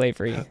sex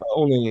slavery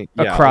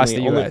across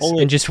the U.S.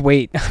 And just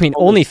wait, I mean,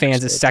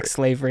 OnlyFans is sex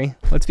slavery.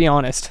 Let's be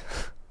honest.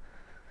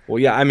 Well,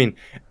 yeah, I mean,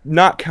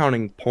 not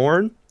counting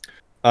porn,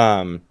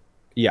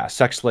 yeah,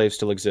 sex slaves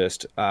still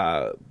exist.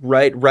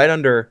 Right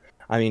under.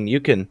 I mean, you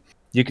could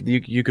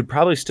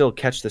probably still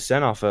catch the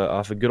scent off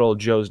a good old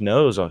Joe's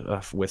nose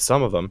with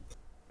some of them.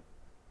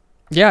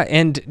 Yeah,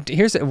 and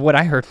here's what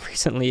I heard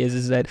recently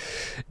is that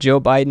Joe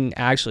Biden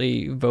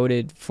actually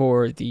voted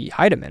for the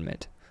Hyde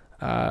Amendment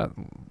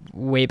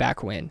way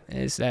back when.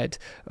 Is that,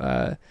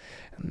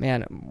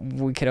 man,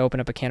 we could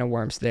open up a can of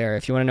worms there.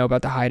 If you want to know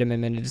about the Hyde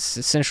Amendment, it's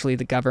essentially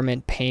the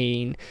government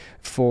paying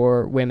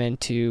for women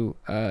to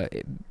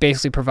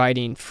basically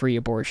providing free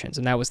abortions,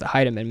 and that was the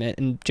Hyde Amendment.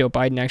 And Joe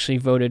Biden actually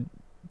voted.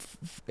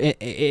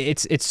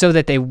 It's so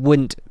that they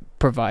wouldn't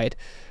provide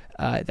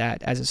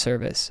that as a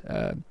service.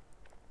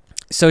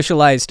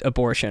 Socialized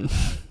abortion,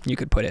 you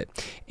could put it,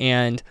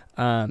 and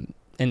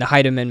the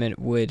Hyde Amendment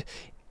would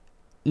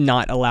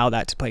not allow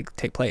that to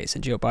take place,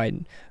 and Joe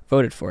Biden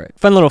voted for it.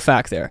 Fun little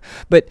fact there.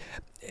 But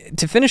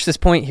to finish this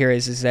point here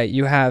is that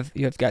you have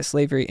got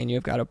slavery and you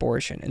have got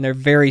abortion, and they're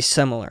very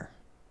similar.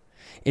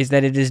 Is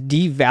that it is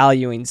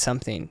devaluing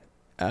something,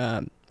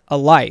 a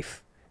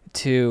life,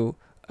 to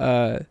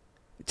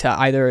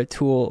either a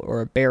tool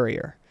or a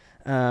barrier.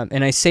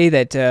 And I say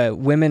that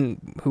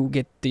women who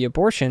get the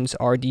abortions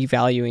are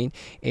devaluing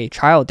a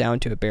child down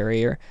to a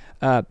barrier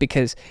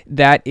because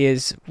that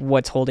is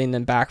what's holding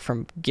them back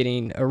from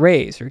getting a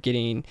raise or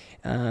getting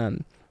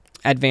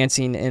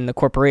advancing in the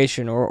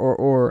corporation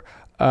or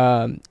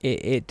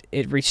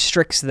it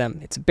restricts them.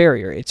 It's a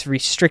barrier. It's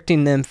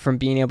restricting them from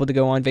being able to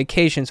go on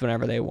vacations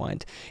whenever they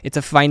want. It's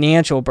a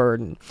financial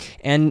burden.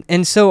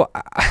 And so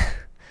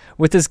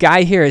what this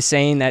guy here is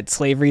saying that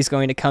slavery is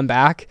going to come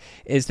back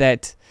is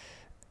that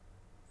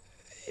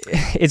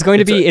it's going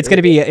to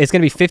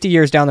be 50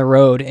 years down the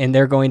road, and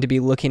they're going to be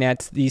looking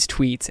at these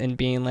tweets and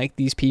being like,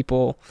 these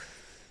people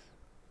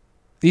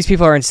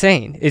are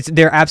insane.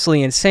 They're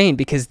absolutely insane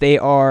because they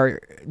are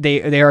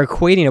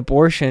equating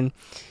abortion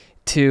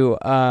to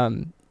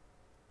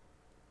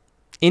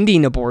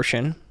ending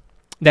abortion.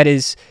 That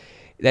is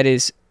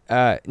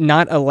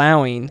not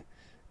allowing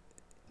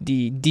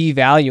the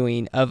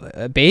devaluing of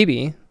a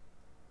baby,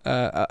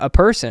 a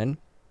person,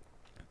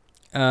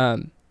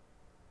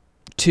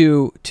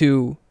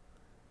 to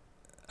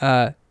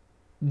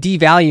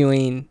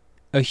devaluing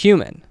a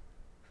human.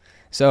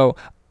 So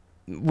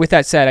with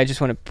that said, I just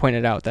want to point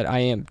it out that I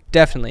am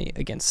definitely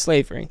against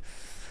slavery.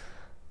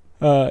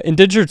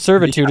 Indentured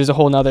servitude is a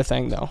whole nother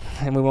thing, though,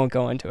 and we won't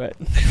go into it.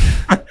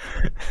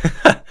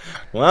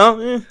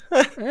 Well,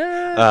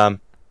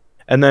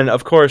 and then,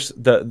 of course,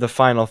 the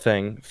final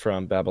thing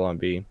from Babylon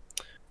Bee.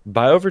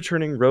 By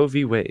overturning Roe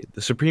v. Wade,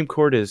 the Supreme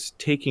Court is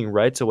taking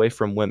rights away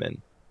from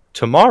women.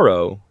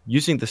 Tomorrow,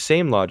 using the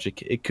same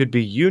logic, it could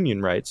be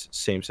union rights,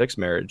 same-sex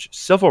marriage,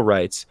 civil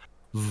rights,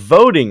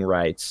 voting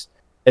rights,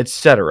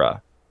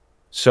 etc.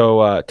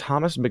 So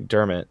Thomas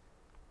McDermott,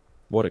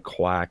 what a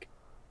quack,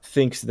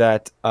 thinks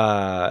that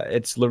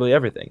it's literally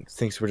everything.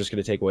 Thinks we're just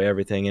going to take away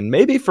everything. And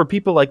maybe for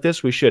people like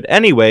this, we should.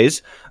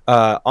 Anyways,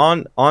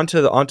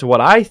 onto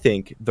what I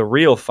think the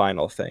real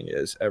final thing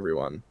is,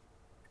 everyone,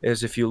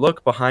 is if you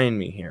look behind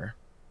me here,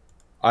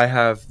 I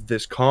have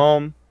this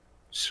calm,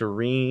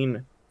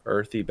 serene,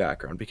 earthy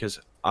background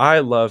because I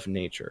love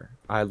nature.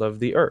 I love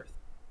the earth.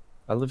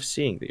 I love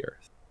seeing the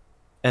earth.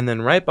 And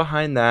then right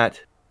behind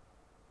that,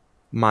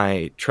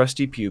 my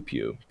trusty pew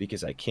pew,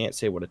 because I can't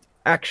say what it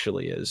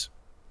actually is.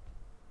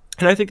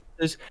 And I think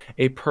this is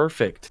a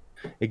perfect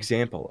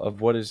example of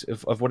what is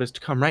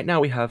to come. Right now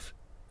we have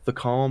the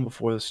calm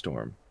before the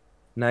storm.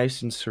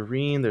 Nice and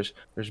serene. There's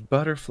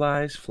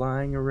butterflies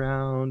flying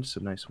around,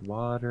 some nice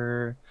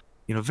water.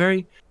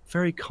 Very,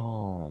 very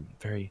calm,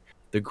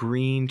 the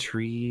green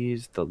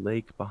trees, the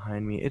lake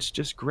behind me. It's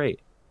just great.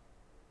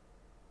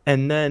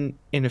 And then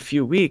in a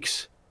few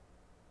weeks,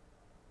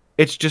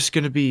 it's just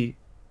going to be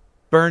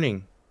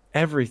burning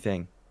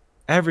everything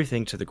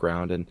to the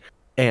ground.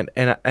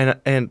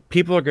 And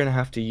people are going to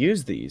have to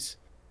use these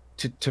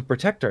to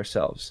protect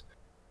ourselves.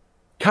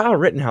 Kyle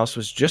Rittenhouse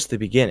was just the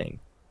beginning.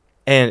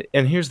 And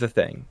here's the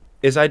thing,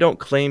 is I don't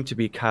claim to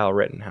be Kyle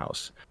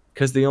Rittenhouse.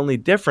 Because the only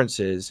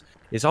difference is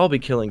I'll be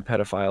killing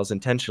pedophiles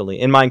intentionally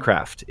in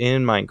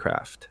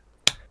Minecraft.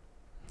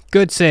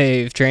 Good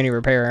save, Tranny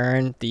Repair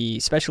Aaron, the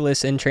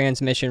specialist in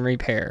transmission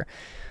repair.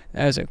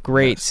 That was a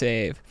great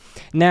save.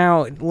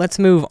 Now, let's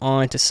move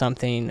on to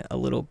something a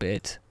little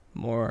bit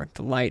more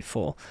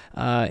delightful,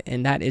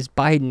 and that is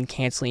Biden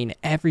canceling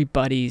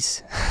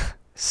everybody's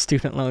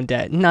student loan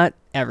debt. Not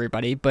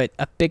everybody, but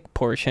a big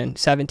portion,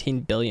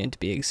 $17 billion to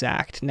be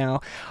exact. Now,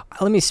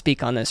 let me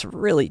speak on this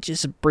really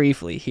just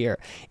briefly here,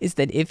 is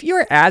that if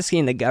you're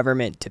asking the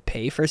government to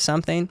pay for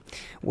something,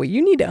 what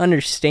you need to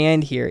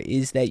understand here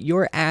is that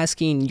you're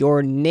asking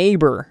your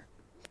neighbor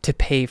to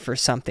pay for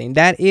something.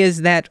 That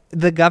is that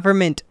the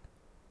government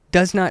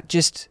does not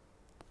just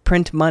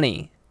print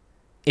money.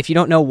 If you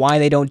don't know why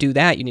they don't do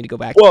that, you need to go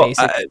back to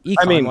basic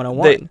Econ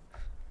 101.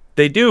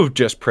 They do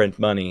just print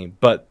money,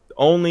 but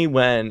only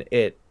when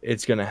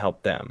it's going to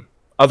help them.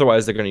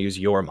 Otherwise, they're going to use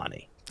your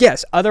money.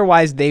 Yes,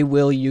 otherwise they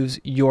will use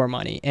your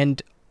money.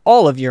 And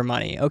all of your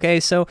money.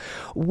 Okay, so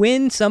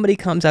when somebody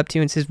comes up to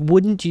you and says,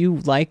 "Wouldn't you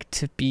like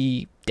to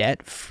be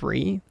debt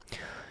free?"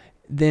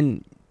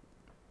 then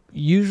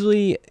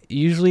usually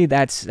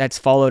that's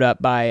followed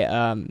up by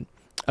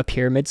a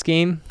pyramid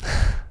scheme.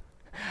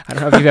 I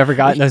don't know if you've ever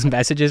gotten those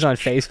messages on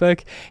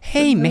Facebook.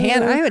 Hey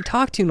man, I haven't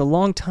talked to you in a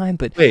long time,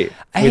 but wait,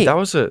 that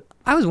was a.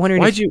 I was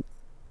wondering.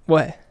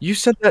 What? You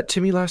sent that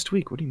to me last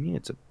week. What do you mean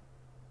it's a?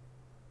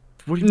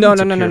 What do you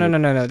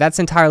mean No. That's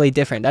entirely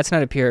different. That's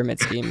not a pyramid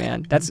scheme,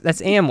 man. That's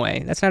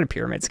Amway. That's not a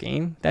pyramid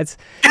scheme. That's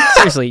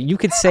seriously, you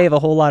could save a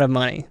whole lot of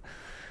money.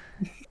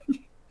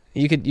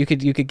 You could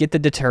get the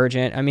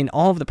detergent. I mean,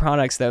 all of the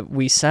products that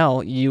we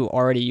sell, you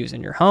already use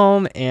in your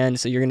home, and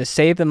so you're going to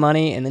save the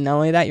money, and then not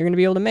only that, you're going to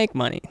be able to make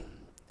money.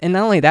 And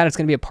not only that, it's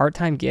going to be a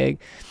part-time gig.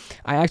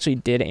 I actually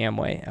did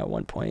Amway at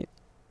one point.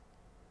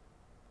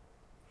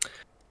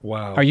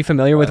 Wow. Are you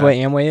familiar with what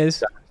Amway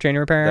is, Training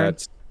Repair?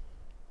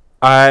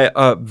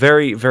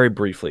 Very, very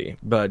briefly,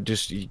 but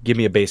just give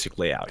me a basic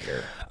layout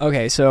here.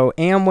 Okay, so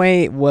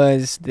Amway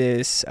was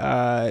this.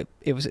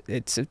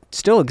 It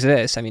still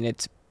exists. I mean,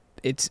 it's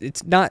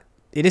not.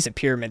 It is a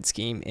pyramid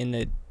scheme in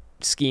the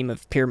scheme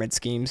of pyramid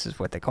schemes is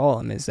what they call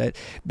them. Is that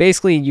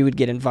basically you would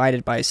get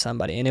invited by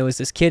somebody, and it was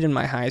this kid in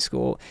my high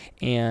school,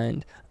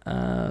 and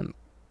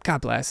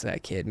God bless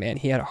that kid, man.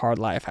 He had a hard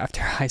life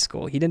after high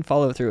school. He didn't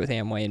follow through with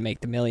Amway and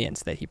make the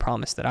millions that he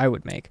promised that I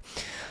would make,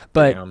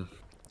 but. Damn.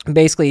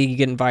 Basically, you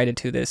get invited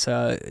to this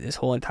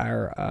whole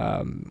entire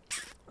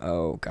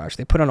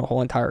they put on a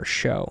whole entire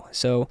show.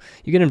 So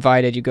you get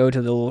invited, you go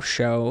to the little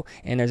show,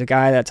 and there's a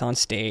guy that's on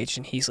stage,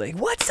 and he's like,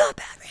 "What's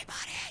up,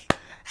 everybody?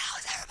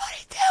 How's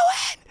everybody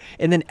doing?"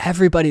 And then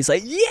everybody's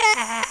like,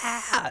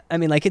 "Yeah!" I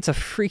mean, like, it's a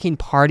freaking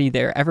party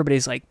there.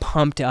 Everybody's like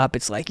pumped up.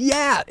 It's like,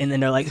 "Yeah!" And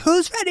then they're like,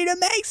 "Who's ready to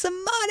make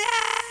some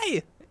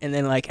money?" And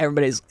then, like,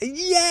 everybody's,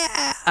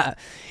 "Yeah!"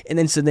 And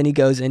then, so then he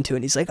goes into it,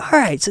 and he's like, "All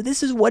right, so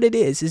this is what it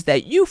is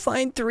that you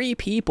find 3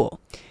 people.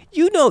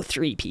 You know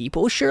 3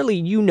 people. Surely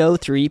you know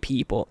 3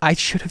 people." I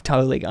should have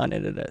totally gone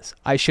into this.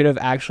 I should have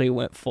actually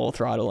went full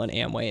throttle in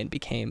Amway and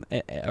became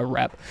a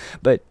rep.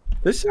 But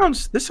this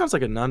sounds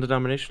like a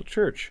non-denominational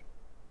church.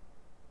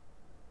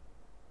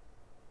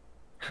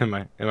 Am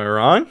I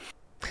wrong?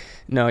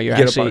 No, you're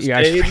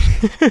actually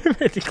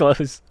pretty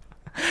close.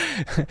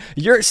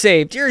 You're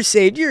saved.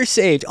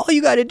 All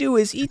you got to do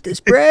is eat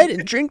this bread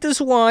and drink this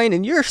wine,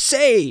 and you're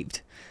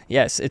saved.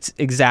 Yes, it's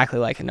exactly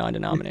like a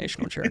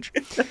non-denominational church.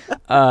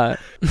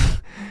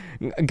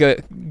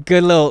 Good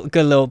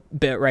little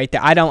bit right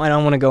there. I don't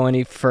want to go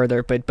any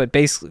further, but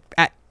basically,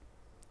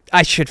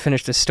 I should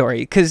finish this story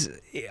because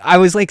I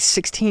was like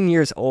 16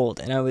 years old,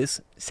 and I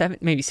was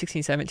maybe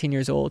 16, 17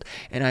 years old,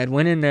 and I had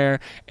went in there,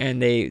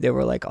 and they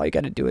were like, all you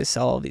got to do is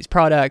sell all these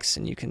products,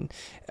 and you can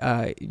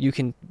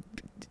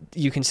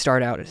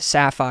start out at a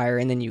sapphire,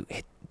 and then you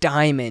hit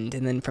diamond,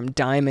 and then from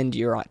diamond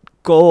you're at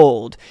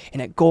gold,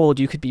 and at gold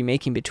you could be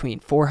making between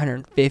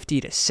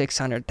 $450,000 to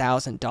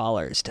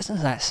 $600,000.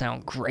 Doesn't that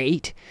sound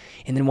great?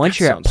 And then once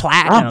you're at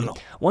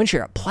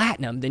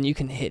platinum, then you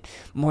can hit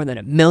more than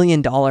 $1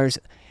 million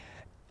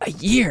a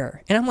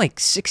year. And I'm like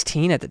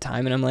 16 at the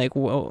time, and I'm like,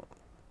 whoa,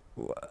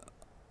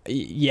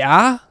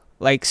 yeah,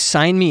 like,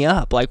 sign me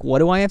up. Like, what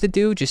do I have to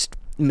do? Just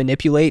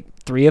manipulate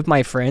 3 of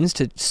my friends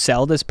to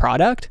sell this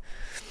product?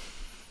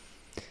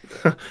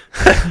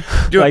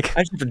 Dude, like, I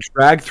have to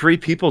drag 3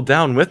 people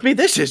down with me.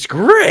 This is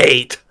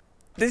great.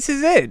 This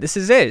is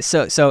it.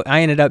 So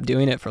I ended up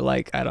doing it for,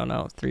 like, I don't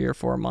know, 3 or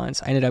 4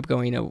 months. I ended up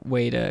going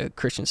away to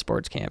Christian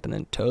sports camp and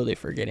then totally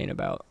forgetting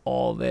about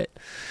all of it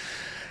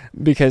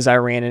because I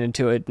ran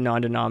into a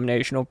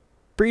non-denominational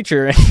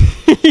preacher.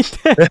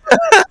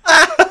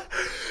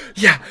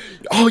 Yeah,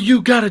 all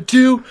you gotta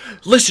do,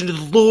 listen to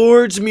the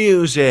Lord's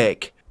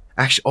music.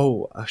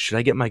 Actually, should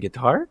I get my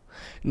guitar?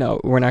 No,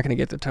 we're not going to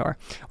get the guitar.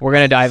 We're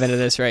going to dive into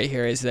this right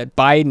here. Is that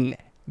Biden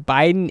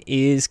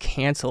is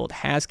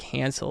has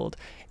canceled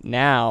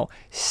now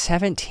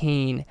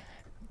 $17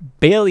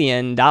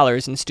 billion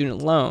in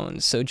student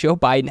loans. So Joe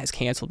Biden has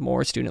canceled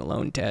more student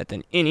loan debt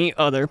than any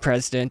other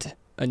president.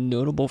 A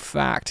notable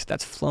fact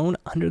that's flown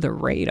under the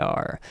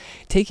radar.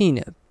 Taking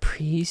a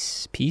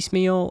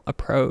piecemeal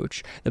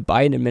approach, the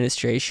Biden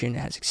administration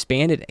has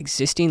expanded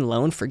existing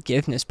loan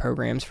forgiveness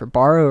programs for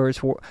borrowers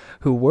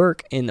who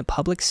work in the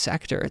public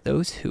sector,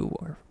 those who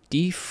were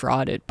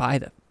defrauded by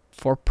the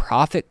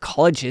for-profit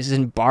colleges,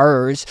 and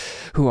borrowers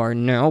who are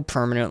now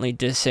permanently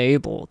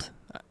disabled.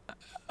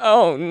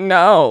 Oh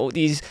no,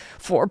 these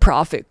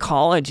for-profit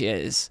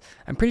colleges.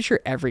 I'm pretty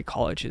sure every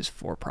college is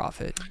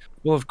for-profit.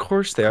 Well, of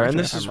course they are, and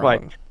this is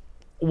why.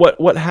 What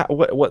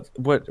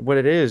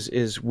it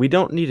is we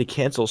don't need to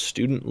cancel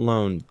student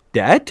loan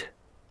debt.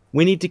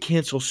 We need to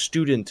cancel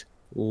student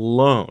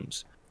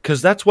loans,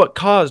 because that's what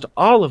caused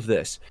all of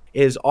this.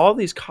 Is all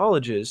these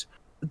colleges,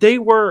 they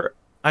were,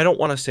 I don't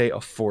want to say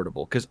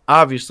affordable, because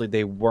obviously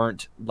they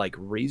weren't like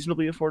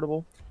reasonably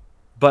affordable,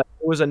 but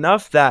it was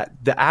enough that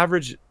the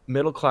average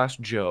middle class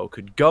Joe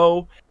could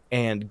go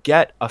and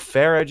get a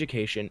fair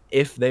education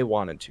if they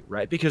wanted to,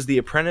 right? Because the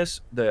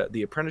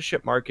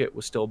apprenticeship market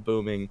was still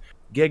booming.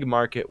 gig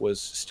market was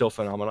still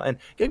phenomenal, and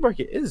gig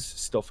market is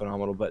still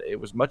phenomenal, but it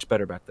was much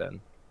better back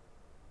then,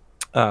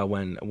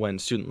 when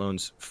student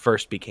loans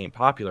first became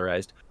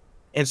popularized.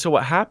 And so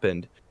what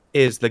happened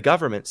is the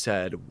government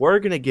said, we're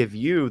going to give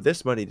you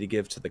this money to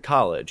give to the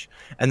college.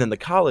 And then the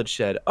college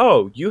said,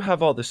 oh, you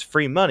have all this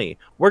free money.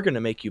 We're going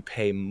to make you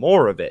pay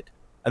more of it.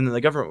 And then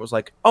the government was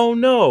like, oh,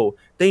 no,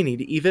 they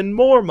need even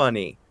more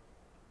money.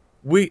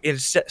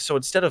 So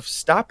instead of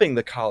stopping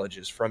the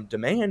colleges from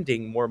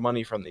demanding more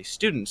money from these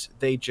students,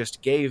 they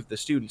just gave the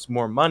students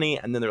more money.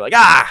 And then they're like,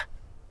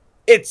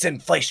 it's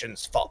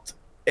inflation's fault.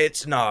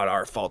 It's not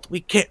our fault.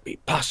 We can't be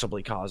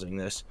possibly causing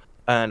this.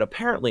 And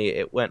apparently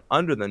it went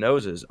under the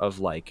noses of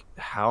like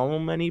how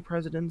many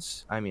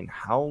presidents? I mean,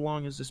 how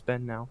long has this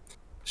been now?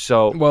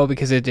 So well,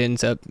 because it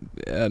ends up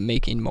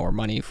making more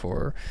money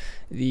for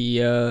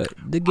the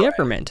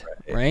government,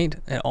 right?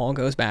 It all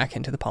goes back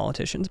into the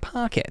politicians'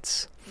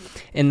 pockets,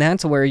 and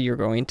that's where you're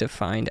going to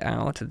find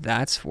out.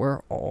 That's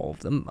where all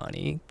the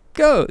money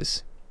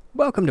goes.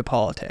 Welcome to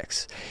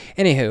politics.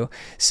 Anywho,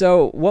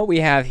 so what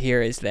we have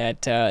here is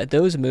that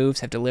those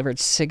moves have delivered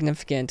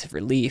significant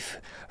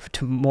relief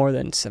to more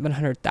than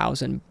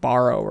 700,000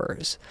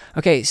 borrowers.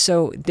 Okay,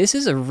 so this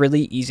is a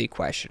really easy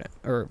question,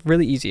 or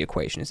really easy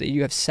equation, is that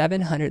you have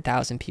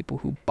 700,000 people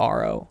who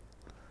borrow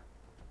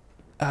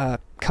a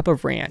cup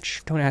of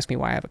ranch. Don't ask me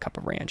why I have a cup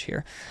of ranch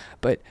here,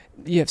 but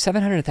you have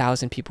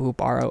 700,000 people who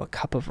borrow a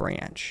cup of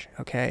ranch,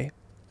 okay?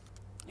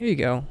 Here you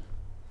go.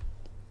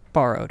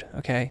 Borrowed,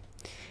 okay?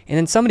 And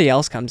then somebody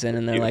else comes in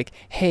and they're like,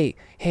 hey,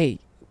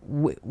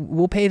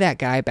 we'll pay that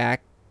guy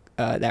back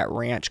that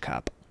ranch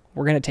cup.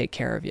 We're going to take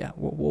care of you.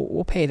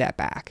 We'll pay that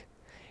back.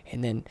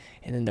 And then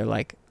they're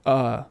like,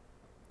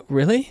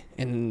 really?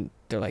 And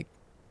they're like,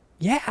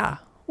 yeah,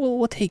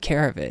 we'll take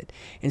care of it.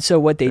 And so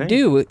what they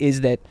do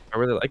is that... I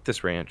really like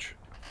this ranch.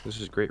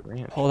 This is great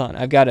ranch. Hold on.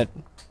 I've got it.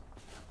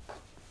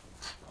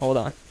 Hold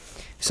on.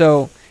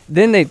 So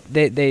then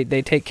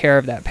they take care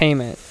of that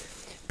payment.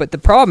 But the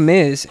problem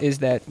is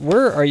that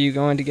where are you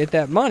going to get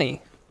that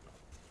money?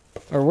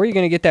 Or where are you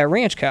going to get that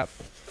ranch cup?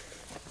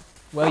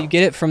 Well, you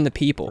get it from the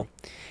people.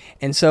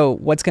 And so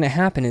what's going to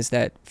happen is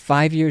that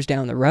 5 years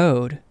down the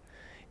road,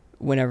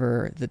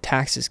 whenever the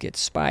taxes get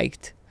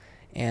spiked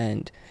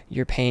and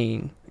you're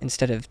paying,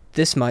 instead of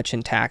this much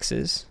in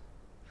taxes,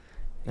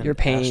 you're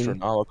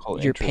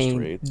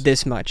paying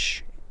this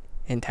much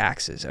in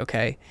taxes,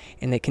 okay?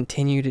 And they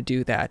continue to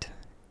do that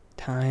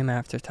time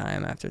after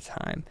time after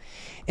time,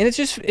 and it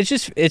sucks.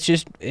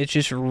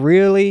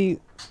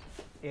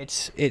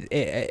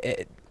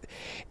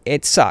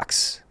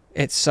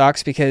 It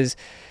sucks because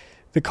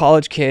the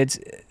college kids,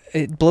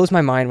 it blows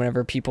my mind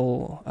whenever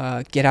people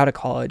get out of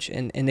college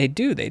and they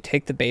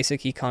take the basic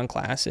econ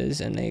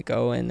classes and they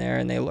go in there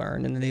and they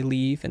learn and then they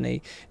leave and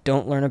they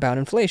don't learn about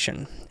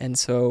inflation. And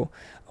so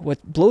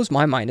what blows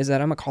my mind is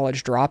that I'm a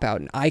college dropout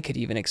and I could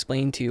even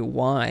explain to you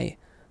why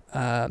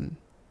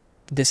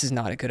this is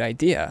not a good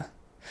idea.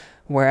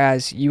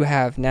 Whereas you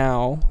have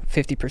now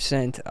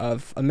 50%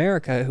 of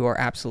America who are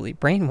absolutely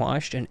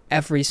brainwashed, and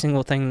every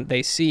single thing that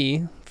they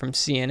see from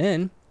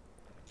CNN,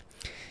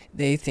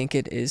 they think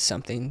it is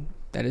something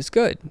that is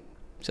good.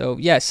 So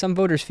yes, some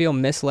voters feel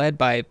misled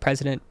by a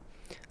president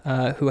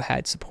who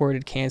had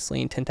supported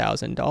canceling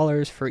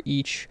 $10,000 for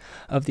each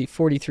of the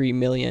 43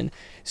 million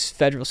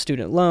federal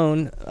student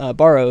loan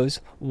borrows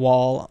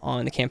while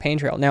on the campaign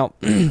trail. Now,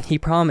 he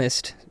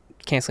promised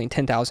canceling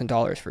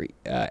 $10,000 for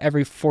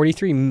every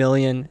 43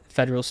 million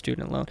federal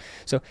student loan.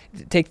 So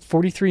take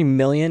 43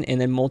 million and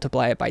then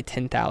multiply it by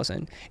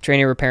 10,000.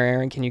 Trainer Repair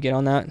Aaron, can you get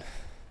on that?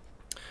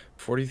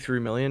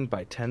 43 million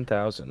by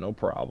 10,000, no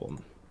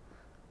problem.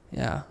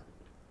 Yeah.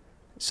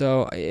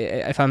 So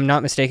if I'm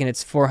not mistaken,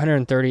 it's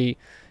 $430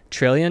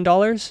 trillion.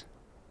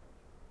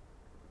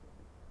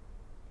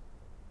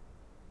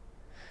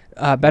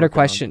 Better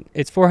question.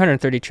 It's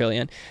 430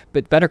 trillion.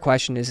 But better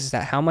question is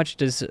that how much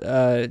does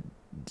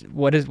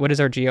what is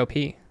our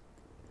GOP?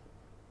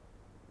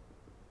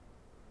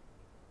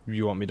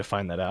 You want me to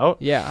find that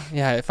out?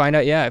 Yeah. Find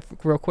out. Yeah,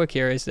 real quick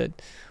here is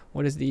that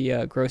what is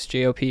the gross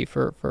GOP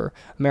for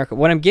America?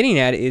 What I'm getting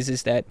at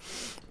is that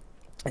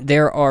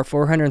there are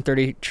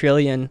 430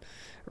 trillion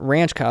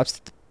ranch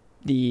cups.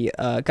 The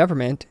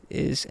government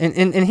is,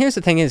 and here's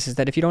the thing is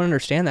that if you don't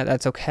understand that,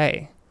 that's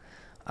okay.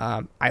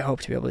 I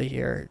hope to be able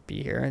to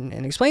be here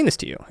and explain this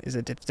to you. Is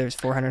that if there's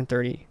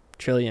 430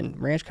 trillion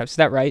ranch cups, is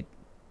that right?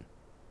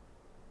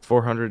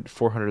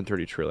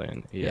 430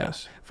 trillion,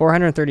 yes. Yeah.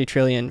 430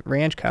 trillion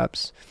ranch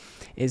cups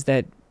is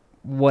that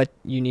what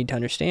you need to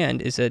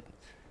understand is that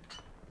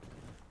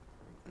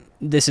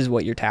this is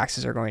what your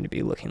taxes are going to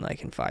be looking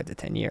like in 5 to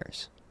 10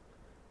 years.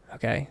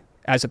 Okay?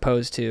 As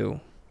opposed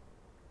to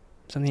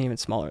something even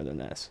smaller than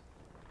this.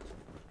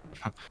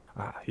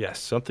 Yes,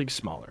 something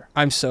smaller.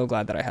 I'm so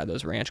glad that I had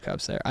those ranch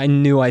cups there. I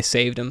knew I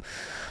saved them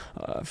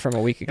from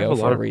a week ago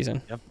for a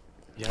reason. Yep.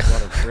 You have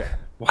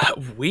a lot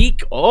of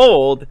week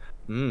old.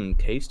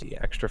 Tasty.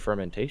 Extra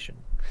fermentation.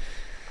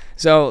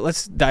 So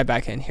let's dive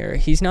back in here.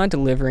 He's not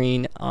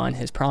delivering on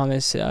his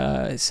promise,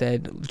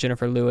 said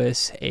Jennifer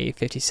Lewis, a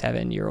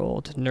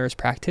 57-year-old nurse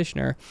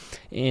practitioner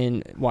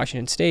in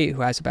Washington State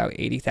who has about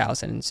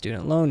 $80,000 in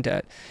student loan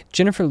debt.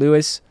 Jennifer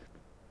Lewis,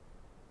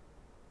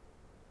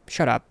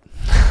 shut up.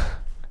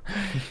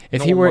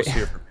 If he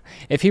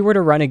were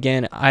to run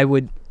again, I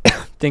would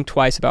think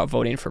twice about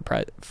voting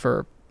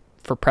for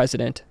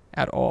president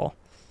at all.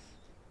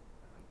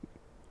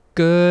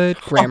 Good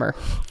grammar.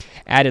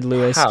 Added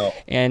Lewis,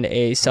 and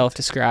a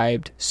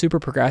self-described super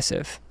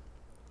progressive.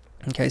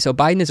 Okay, so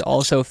Biden is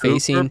also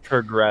facing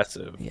super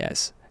progressive.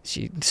 Yes,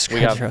 we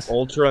have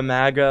ultra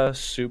MAGA,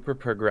 super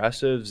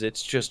progressives.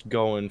 It's just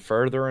going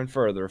further and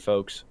further,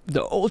 folks.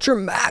 The ultra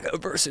MAGA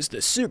versus the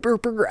super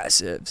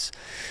progressives.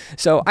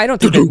 So I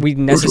don't think that we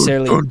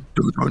necessarily.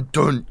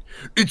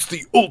 It's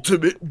the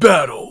ultimate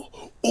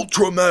battle.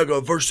 Ultra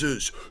MAGA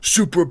versus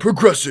super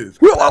progressive.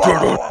 Who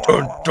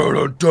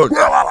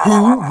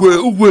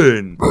will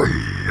win?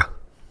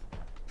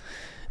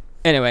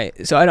 Anyway,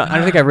 so I don't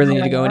think I really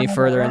need to go any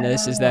further in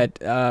this. Is that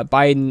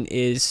Biden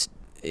is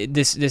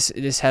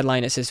this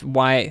headline? It says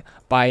why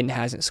Biden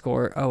hasn't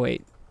scored. Oh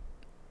wait.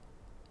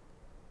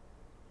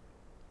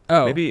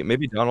 Oh,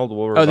 maybe Donald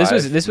will revive. Oh,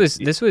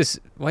 this was.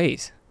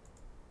 Wait.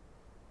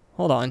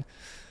 Hold on.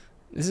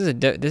 This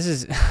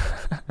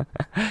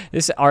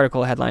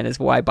article headline is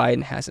why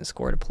Biden hasn't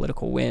scored a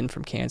political win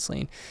from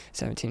canceling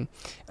 17.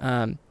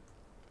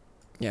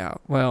 Yeah,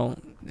 well,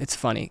 it's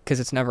funny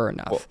because it's never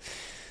enough. Well,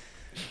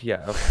 yeah,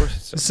 of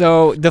course.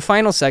 So the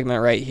final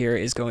segment right here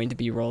is going to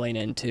be rolling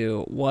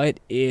into what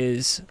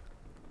is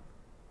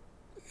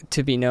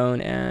to be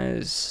known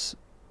as,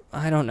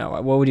 I don't know.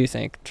 What would you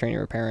think,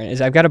 trainer or parent?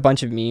 I've got a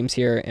bunch of memes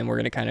here, and we're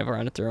going to kind of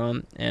run through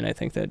them. And I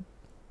think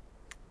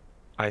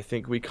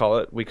we call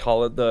it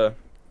the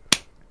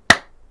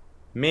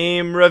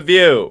meme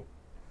review.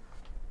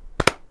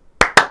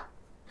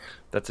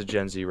 That's a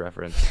Gen Z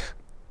reference.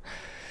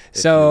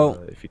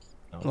 So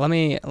let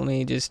me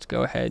just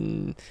go ahead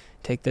and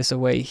take this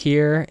away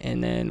here,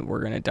 and then we're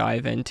going to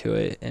dive into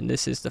it. And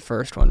this is the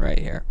first one right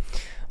here.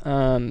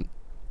 Training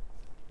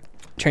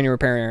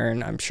Repair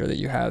Aaron, I'm sure that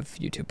you have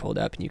YouTube pulled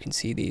up and you can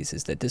see these,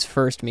 is that this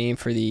first meme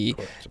for the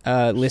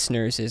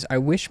listeners is, I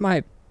wish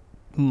my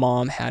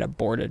mom had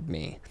aborted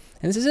me.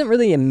 And this isn't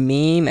really a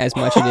meme as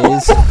much as it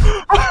is.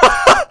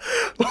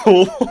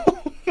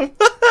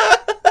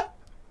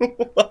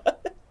 What?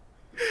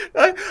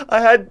 I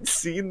hadn't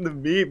seen the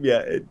meme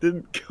yet. It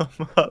didn't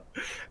come up.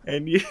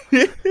 And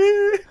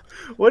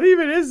what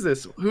even is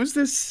this? Who's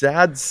this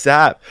sad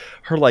sap?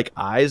 Her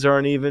eyes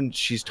aren't even.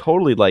 She's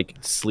totally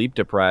sleep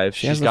deprived.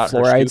 She's got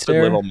her stupid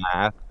stare. Little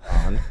mask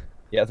on.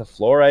 Yeah, the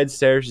fluoride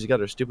stare. She's got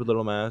her stupid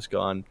little mask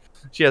on.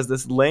 She has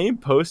this lame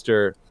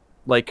poster,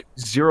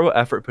 zero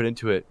effort put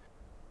into it.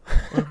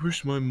 I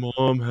wish my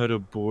mom had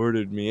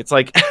aborted me. It's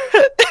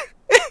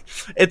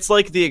it's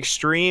the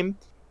extreme.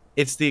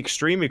 It's the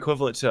extreme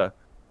equivalent to,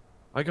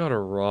 I got a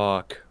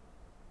rock.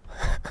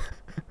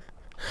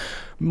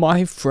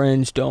 My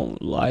friends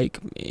don't like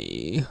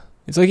me.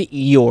 It's like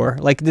Eeyore.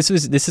 This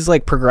is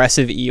like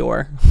progressive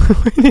Eeyore.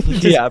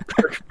 Yeah,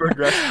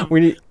 progressive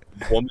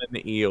woman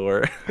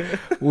Eeyore.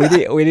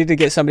 we need to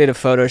get somebody to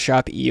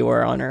Photoshop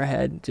Eeyore on her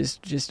head.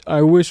 Just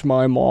I wish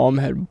my mom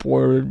had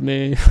aborted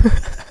me.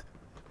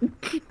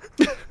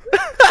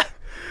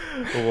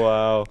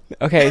 Wow.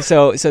 Okay,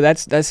 so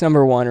that's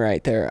number one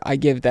right there. I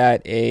give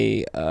that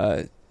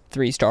a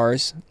 3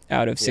 stars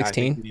out of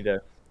 16.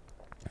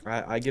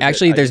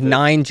 Actually, there's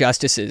 9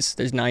 justices.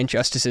 There's 9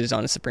 justices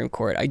on the Supreme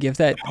Court. I give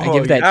that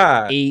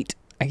 8.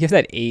 I give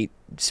that 8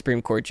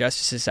 Supreme Court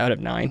justices out of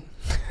 9.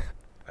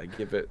 I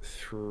give it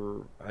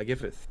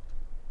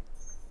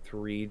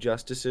 3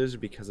 justices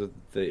because of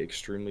the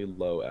extremely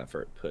low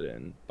effort put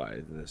in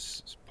by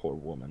this poor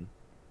woman.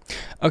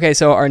 Okay,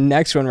 so our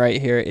next one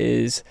right here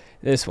is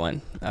this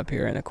one up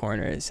here in the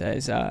corner. It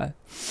says,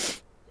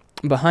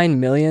 behind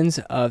millions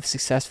of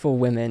successful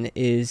women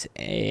is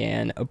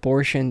an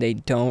abortion they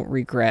don't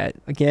regret.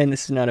 Again,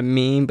 this is not a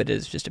meme, but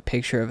it's just a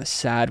picture of a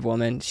sad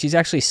woman. She's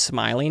actually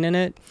smiling in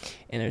it,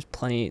 and there's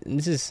plenty. And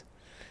this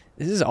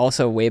is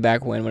also way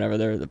back whenever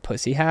there were the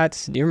pussy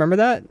hats. Do you remember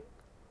that?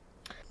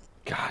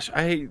 Gosh,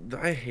 I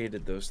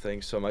hated those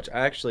things so much. I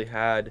actually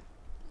had...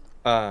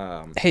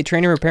 Hey,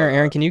 trainer repair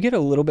Aaron, can you get a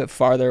little bit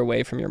farther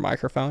away from your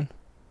microphone?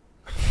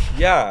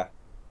 Yeah.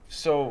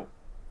 So,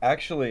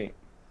 actually,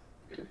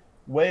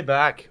 way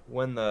back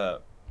when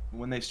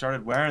they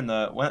started wearing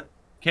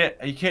can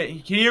you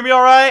hear me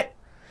all right?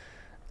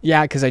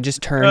 Yeah, because I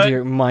just turned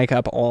your mic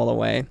up all the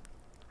way.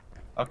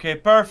 Okay,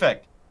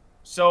 perfect.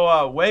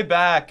 So, way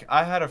back,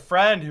 I had a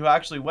friend who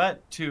actually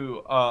went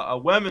to a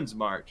women's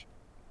march,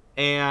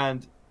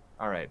 and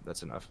all right,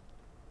 that's enough.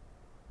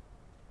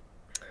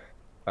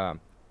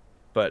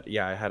 But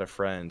yeah, I had a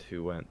friend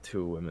who went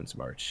to a women's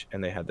march,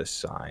 and they had this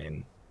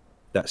sign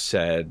that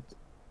said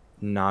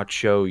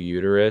nacho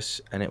uterus,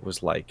 and it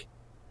was like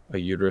a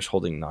uterus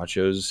holding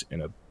nachos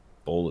in a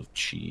bowl of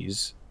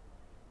cheese.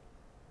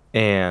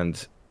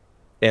 And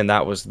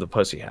that was the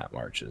pussy hat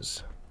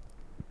marches.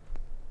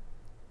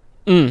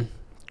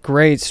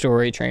 Great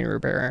story, Train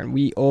Repair Aaron.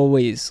 We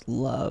always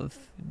love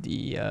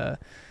the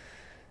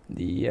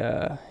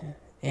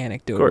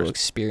anecdotal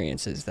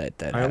experiences that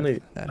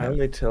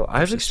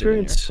I've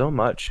experienced so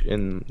much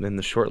in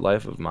the short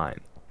life of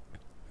mine.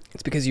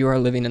 It's because you are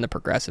living in the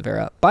progressive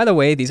era. By the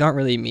way, these aren't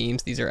really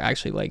memes. These are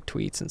actually like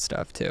tweets and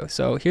stuff too.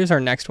 So here's our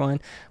next one. I'm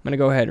going to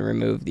go ahead and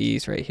remove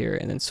these right here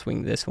and then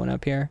swing this one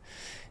up here.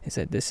 Is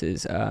that this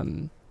is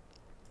a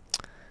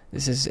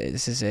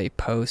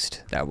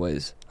post that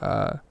was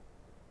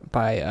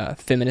by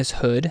Feminist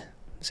Hood.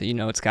 So you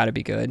know it's got to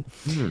be good.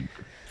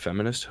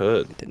 Feminist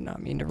Hood. Did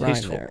not mean to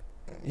rhyme there.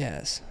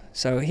 Yes.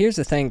 So here's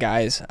the thing,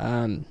 guys.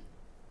 I'm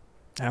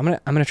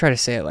gonna try to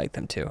say it like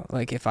them too.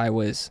 Like if I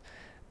was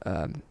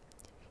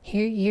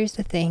Here's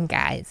the thing,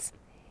 guys.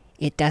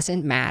 It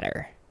doesn't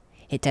matter.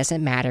 It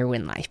doesn't matter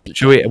when life begins.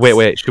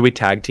 Should we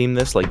tag team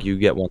this? Like you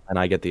get one and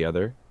I get the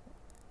other?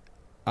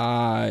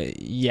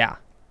 Yeah.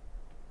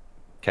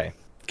 Okay.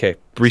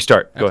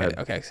 Restart. Go ahead.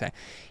 Okay. So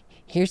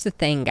here's the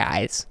thing,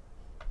 guys.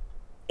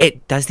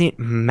 It doesn't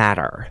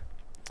matter.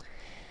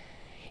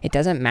 It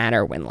doesn't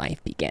matter when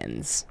life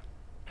begins.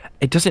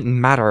 It doesn't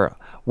matter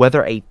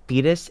whether a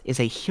fetus is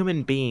a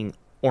human being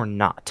or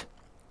not.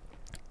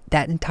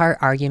 That entire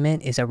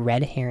argument is a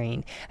red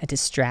herring, a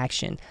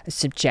distraction, a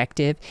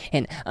subjective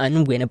and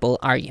unwinnable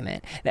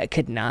argument that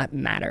could not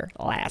matter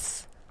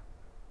less.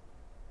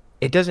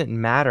 It doesn't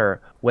matter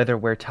whether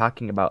we're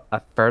talking about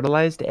a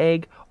fertilized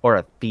egg or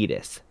a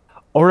fetus,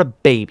 or a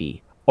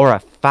baby, or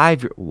a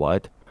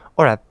 5-year-old,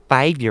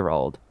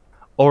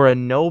 or a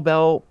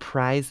Nobel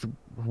Prize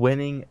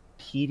winning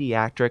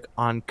pediatric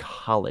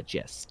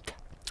oncologist.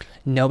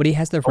 Nobody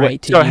has the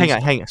right to.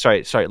 Hang on.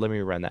 Sorry. Let me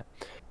run that.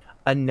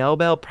 A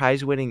Nobel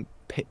Prize winning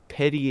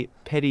pediatric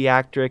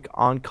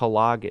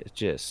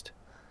oncologist.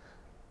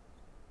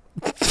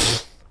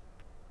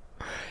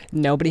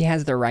 Nobody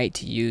has the right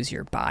to use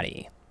your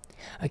body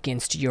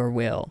against your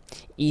will,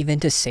 even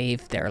to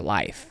save their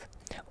life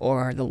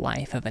or the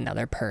life of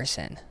another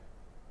person.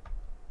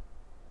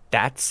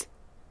 That's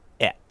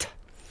it.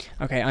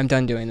 Okay, I'm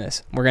done doing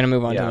this. We're going to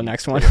move on to the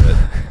next one.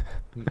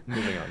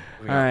 Moving on.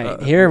 All right,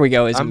 here we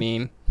go is a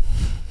meme.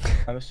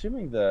 I'm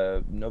assuming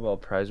the Nobel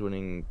Prize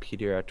winning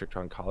pediatric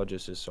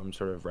oncologist is some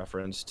sort of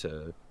reference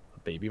to a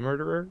baby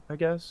murderer, I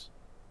guess.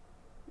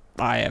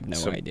 I have no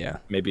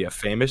idea. Maybe a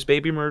famous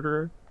baby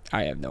murderer?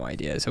 I have no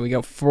idea. So we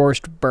go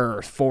forced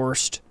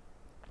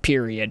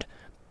period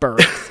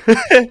birth.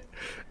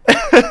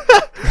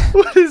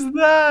 What is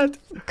that?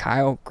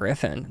 Kyle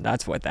Griffin.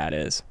 That's what that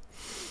is.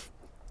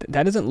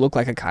 That doesn't look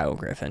like a Kyle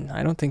Griffin.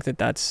 I don't think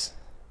that's...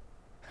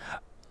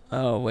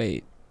 Oh,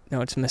 wait.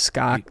 No, it's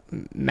Masako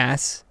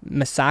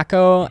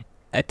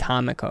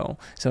Atomico.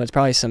 So it's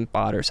probably some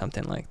bot or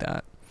something like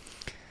that.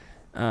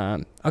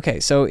 Okay,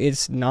 so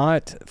it's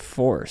not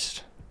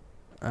forced.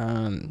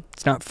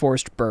 It's not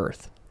forced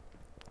birth.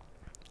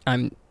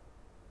 Next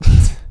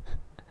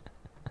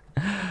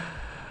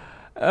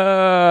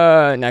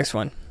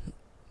one.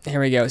 Here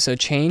we go. So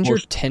change your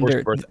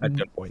Tinder. Forced birth at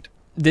gunpoint.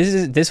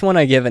 This one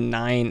I give a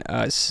 9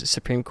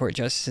 Supreme Court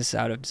justice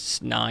out of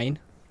 9.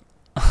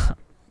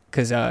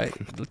 Because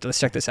let's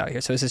check this out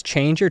here. So it says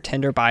change your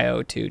Tinder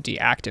bio to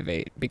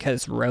deactivate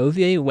because Roe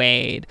v.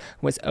 Wade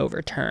was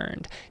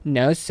overturned.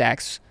 No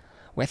sex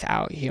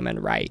without human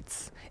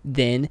rights.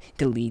 Then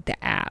delete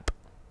the app.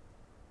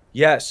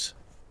 Yes,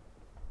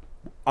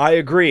 I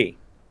agree.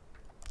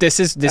 This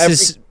is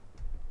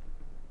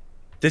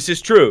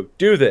true.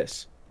 Do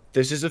this.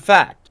 This is a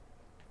fact.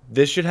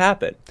 This should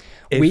happen.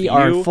 We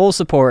are in full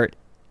support.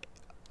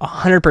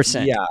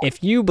 100%. Yeah.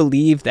 If you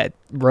believe that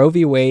Roe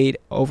v. Wade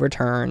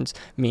overturns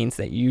means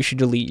that you should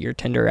delete your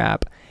Tinder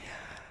app,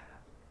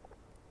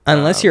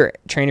 unless you're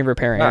Train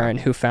Repair Aaron,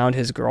 who found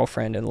his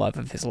girlfriend and love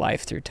of his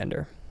life through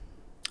Tinder.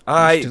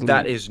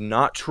 That is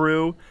not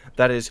true.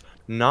 That is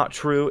not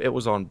true. It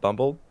was on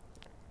Bumble.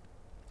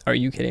 Are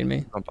you kidding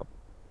me?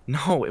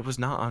 No, it was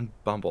not on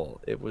Bumble.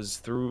 It was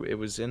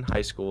in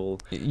high school.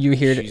 You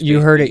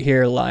heard it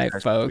here live,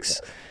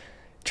 folks.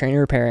 Train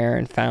Repair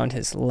Aaron found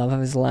his love of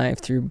his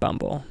life through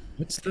Bumble.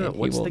 What's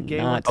the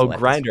game? Oh,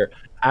 Grindr.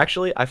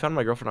 Actually, I found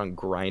my girlfriend on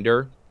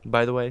Grindr,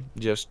 by the way,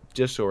 just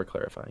so we're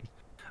clarifying.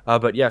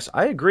 But yes,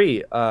 I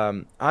agree.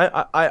 I'm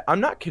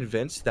not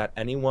convinced that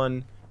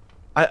anyone.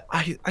 I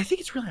think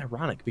it's really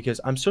ironic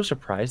because I'm so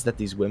surprised that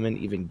these women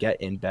even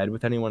get in bed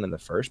with anyone in the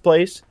first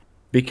place.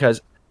 Because,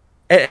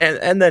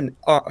 and then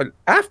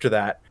after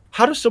that,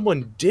 how does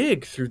someone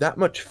dig through that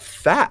much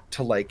fat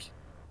to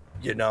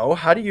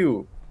how do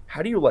you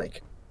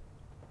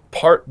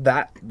part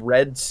that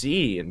Red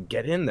Sea and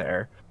get in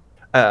there?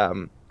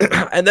 And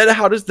then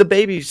how is the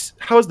baby's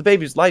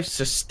life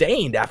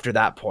sustained after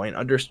that point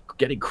under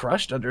getting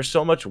crushed under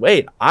so much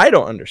weight? I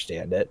don't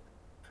understand it.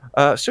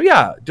 So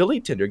yeah,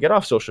 delete Tinder, get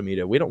off social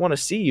media. We don't want to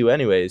see you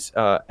anyways.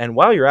 And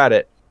while you're at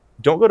it,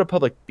 don't go to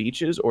public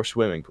beaches or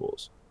swimming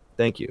pools.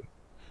 Thank you.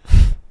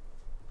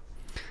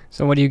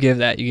 So what do you give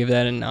that? You give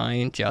that a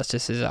 9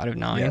 justices out of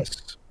 9?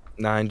 Yes.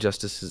 9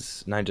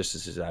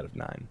 justices out of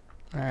 9.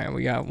 All right,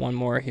 we got one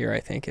more here. I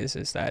think this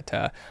is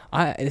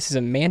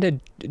Amanda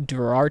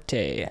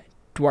Duarte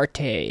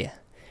Duarte.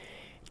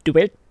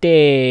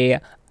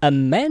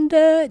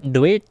 Amanda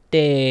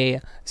Duarte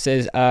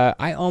says,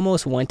 I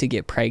almost want to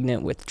get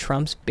pregnant with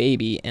Trump's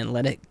baby and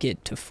let it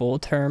get to full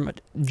term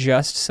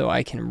just so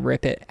I can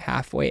rip it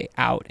halfway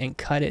out and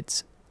cut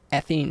its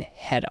effing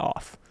head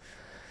off.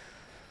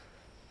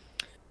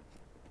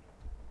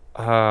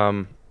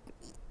 I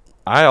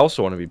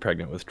also want to be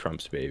pregnant with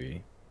Trump's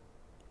baby.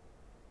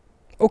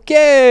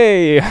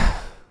 Okay.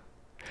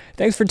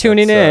 Thanks for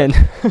tuning in.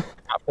 For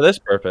this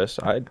purpose,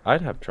 I'd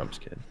have Trump's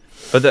kid.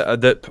 But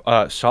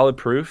the solid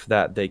proof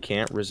that they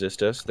can't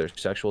resist us, their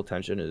sexual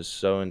tension is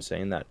so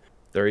insane that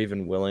they're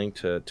even willing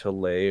to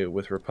lay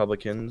with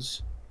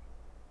Republicans.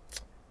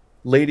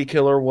 Lady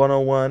Killer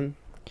 101,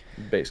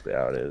 basically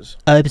how it is.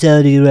 I'm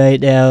telling you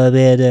right now,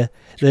 Amanda,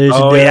 there's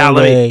no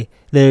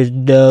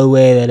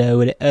way that I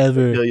would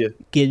ever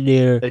get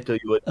near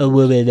a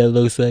woman that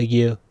looks like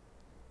you.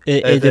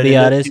 And to be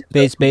honest,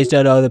 based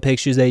on all the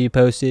pictures that you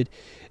posted,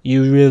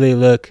 you really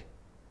look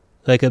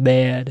like a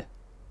man.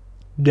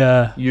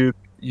 Duh. You're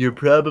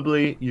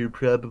probably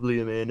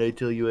a man. I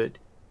tell you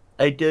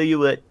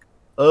what.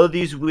 All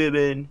these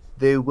women,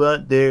 they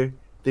want to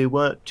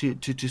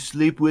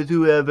sleep with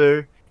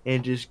whoever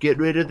and just get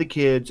rid of the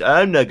kids.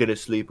 I'm not gonna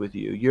sleep with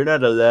you. You're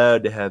not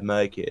allowed to have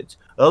my kids.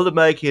 All of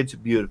my kids are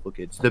beautiful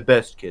kids, the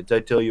best kids. I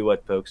tell you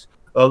what, folks.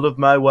 All of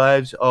my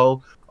wives,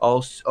 all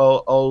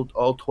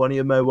 20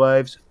 of my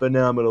wives,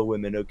 phenomenal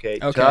women. Okay.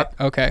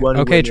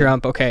 Okay,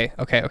 Trump. Okay.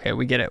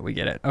 We get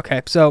it.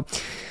 Okay, so,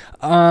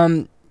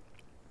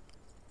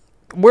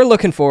 we're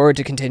looking forward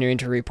to continuing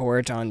to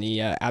report on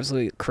the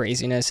absolute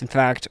craziness. In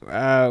fact,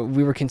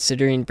 we were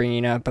considering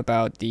bringing up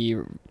about the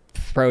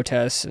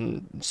protests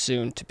and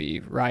soon to be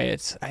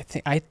riots.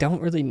 I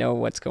don't really know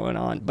what's going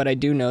on, but I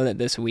do know that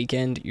this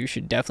weekend you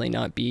should definitely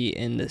not be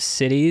in the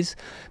cities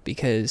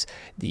because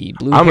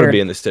I'm going to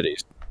be in the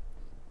cities.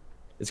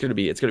 It's going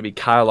to be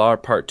Kyle R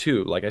Part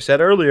 2, like I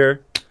said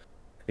earlier,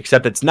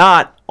 except it's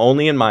not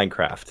only in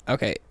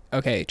Minecraft.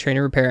 Okay,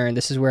 Trainer Repair, and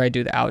this is where I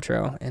do the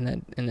outro, and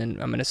then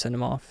I'm going to send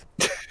them off.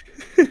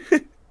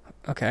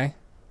 Okay.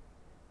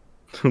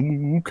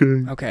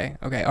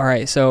 Okay. All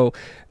right. So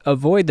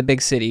avoid the big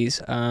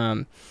cities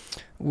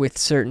with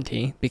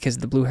certainty because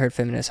the blue-haired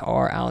feminists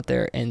are out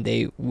there and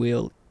they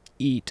will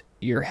eat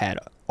your head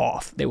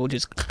off. They will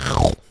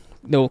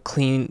they'll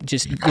clean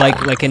just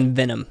like in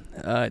Venom.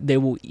 They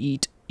will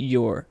eat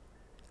your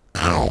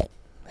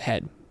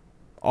head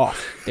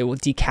off. They will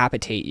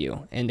decapitate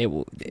you, and they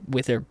will,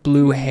 with their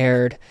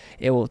blue-haired,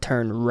 it will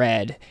turn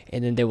red,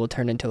 and then they will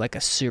turn into like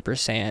a Super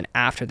Saiyan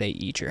after they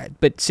eat your head.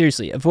 But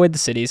seriously, avoid the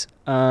cities.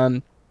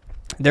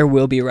 There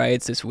will be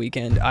riots this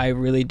weekend. I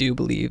really do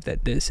believe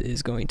that this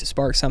is going to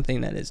spark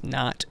something that is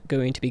not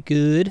going to be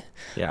good.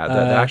 Yeah,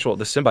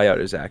 the symbiote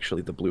is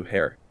actually the blue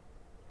hair.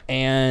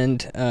 And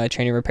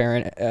Training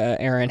Repair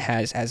Aaron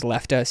has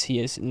left us. He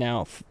is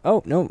now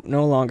no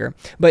longer.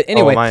 But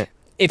anyway,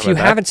 if you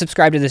haven't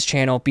subscribed to this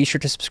channel, be sure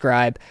to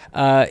subscribe.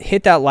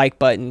 Hit that like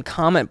button.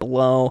 Comment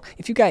below.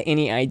 If you got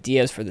any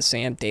ideas for the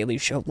Sam Daily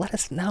Show, let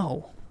us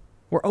know.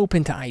 We're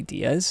open to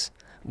ideas.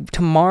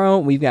 Tomorrow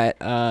we've got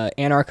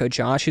Anarcho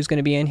Josh who's going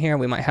to be in here.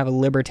 We might have a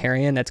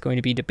libertarian that's going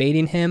to be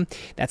debating him.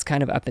 That's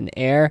kind of up in the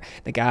air.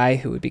 The guy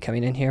who would be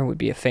coming in here would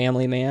be a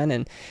family man,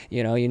 and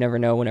you never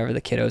know whenever the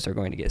kiddos are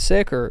going to get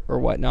sick or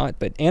whatnot.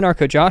 But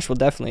Anarcho Josh will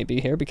definitely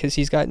be here because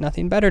he's got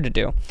nothing better to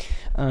do.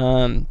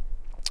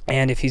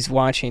 And if he's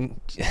watching,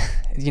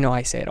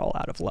 I say it all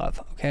out of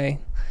love. Okay,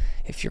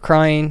 if you're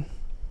crying,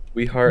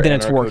 then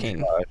it's working.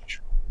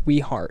 Josh. We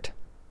heart.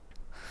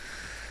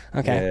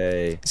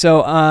 Okay. Yay.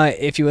 So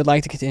if you would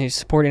like to continue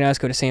supporting us,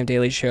 go to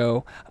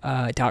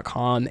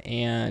samdailyshow.com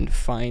and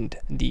find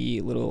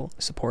the little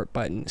support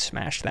button,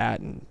 smash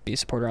that, and be a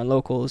supporter on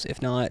Locals. If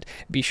not,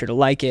 be sure to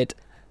like it,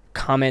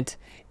 comment,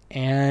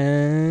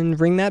 and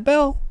ring that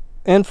bell.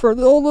 And for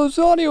all those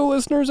audio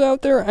listeners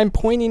out there, I'm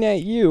pointing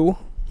at you.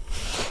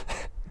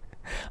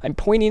 I'm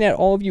pointing at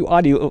all of you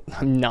audio.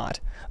 I'm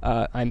not.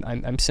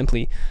 I'm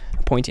simply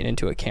pointing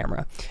into a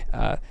camera.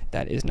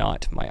 That is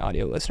not my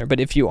audio listener. But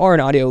if you are an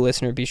audio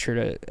listener, be sure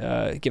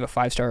to give a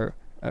 5-star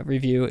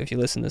review. If you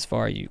listen this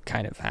far, you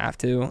kind of have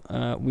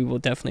to. We will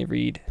definitely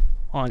read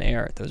on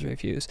air those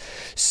reviews.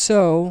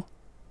 So,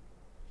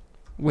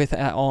 with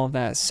all of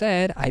that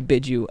said, I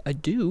bid you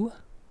adieu.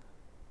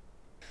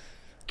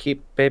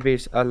 Keep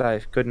babies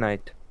alive. Good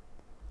night.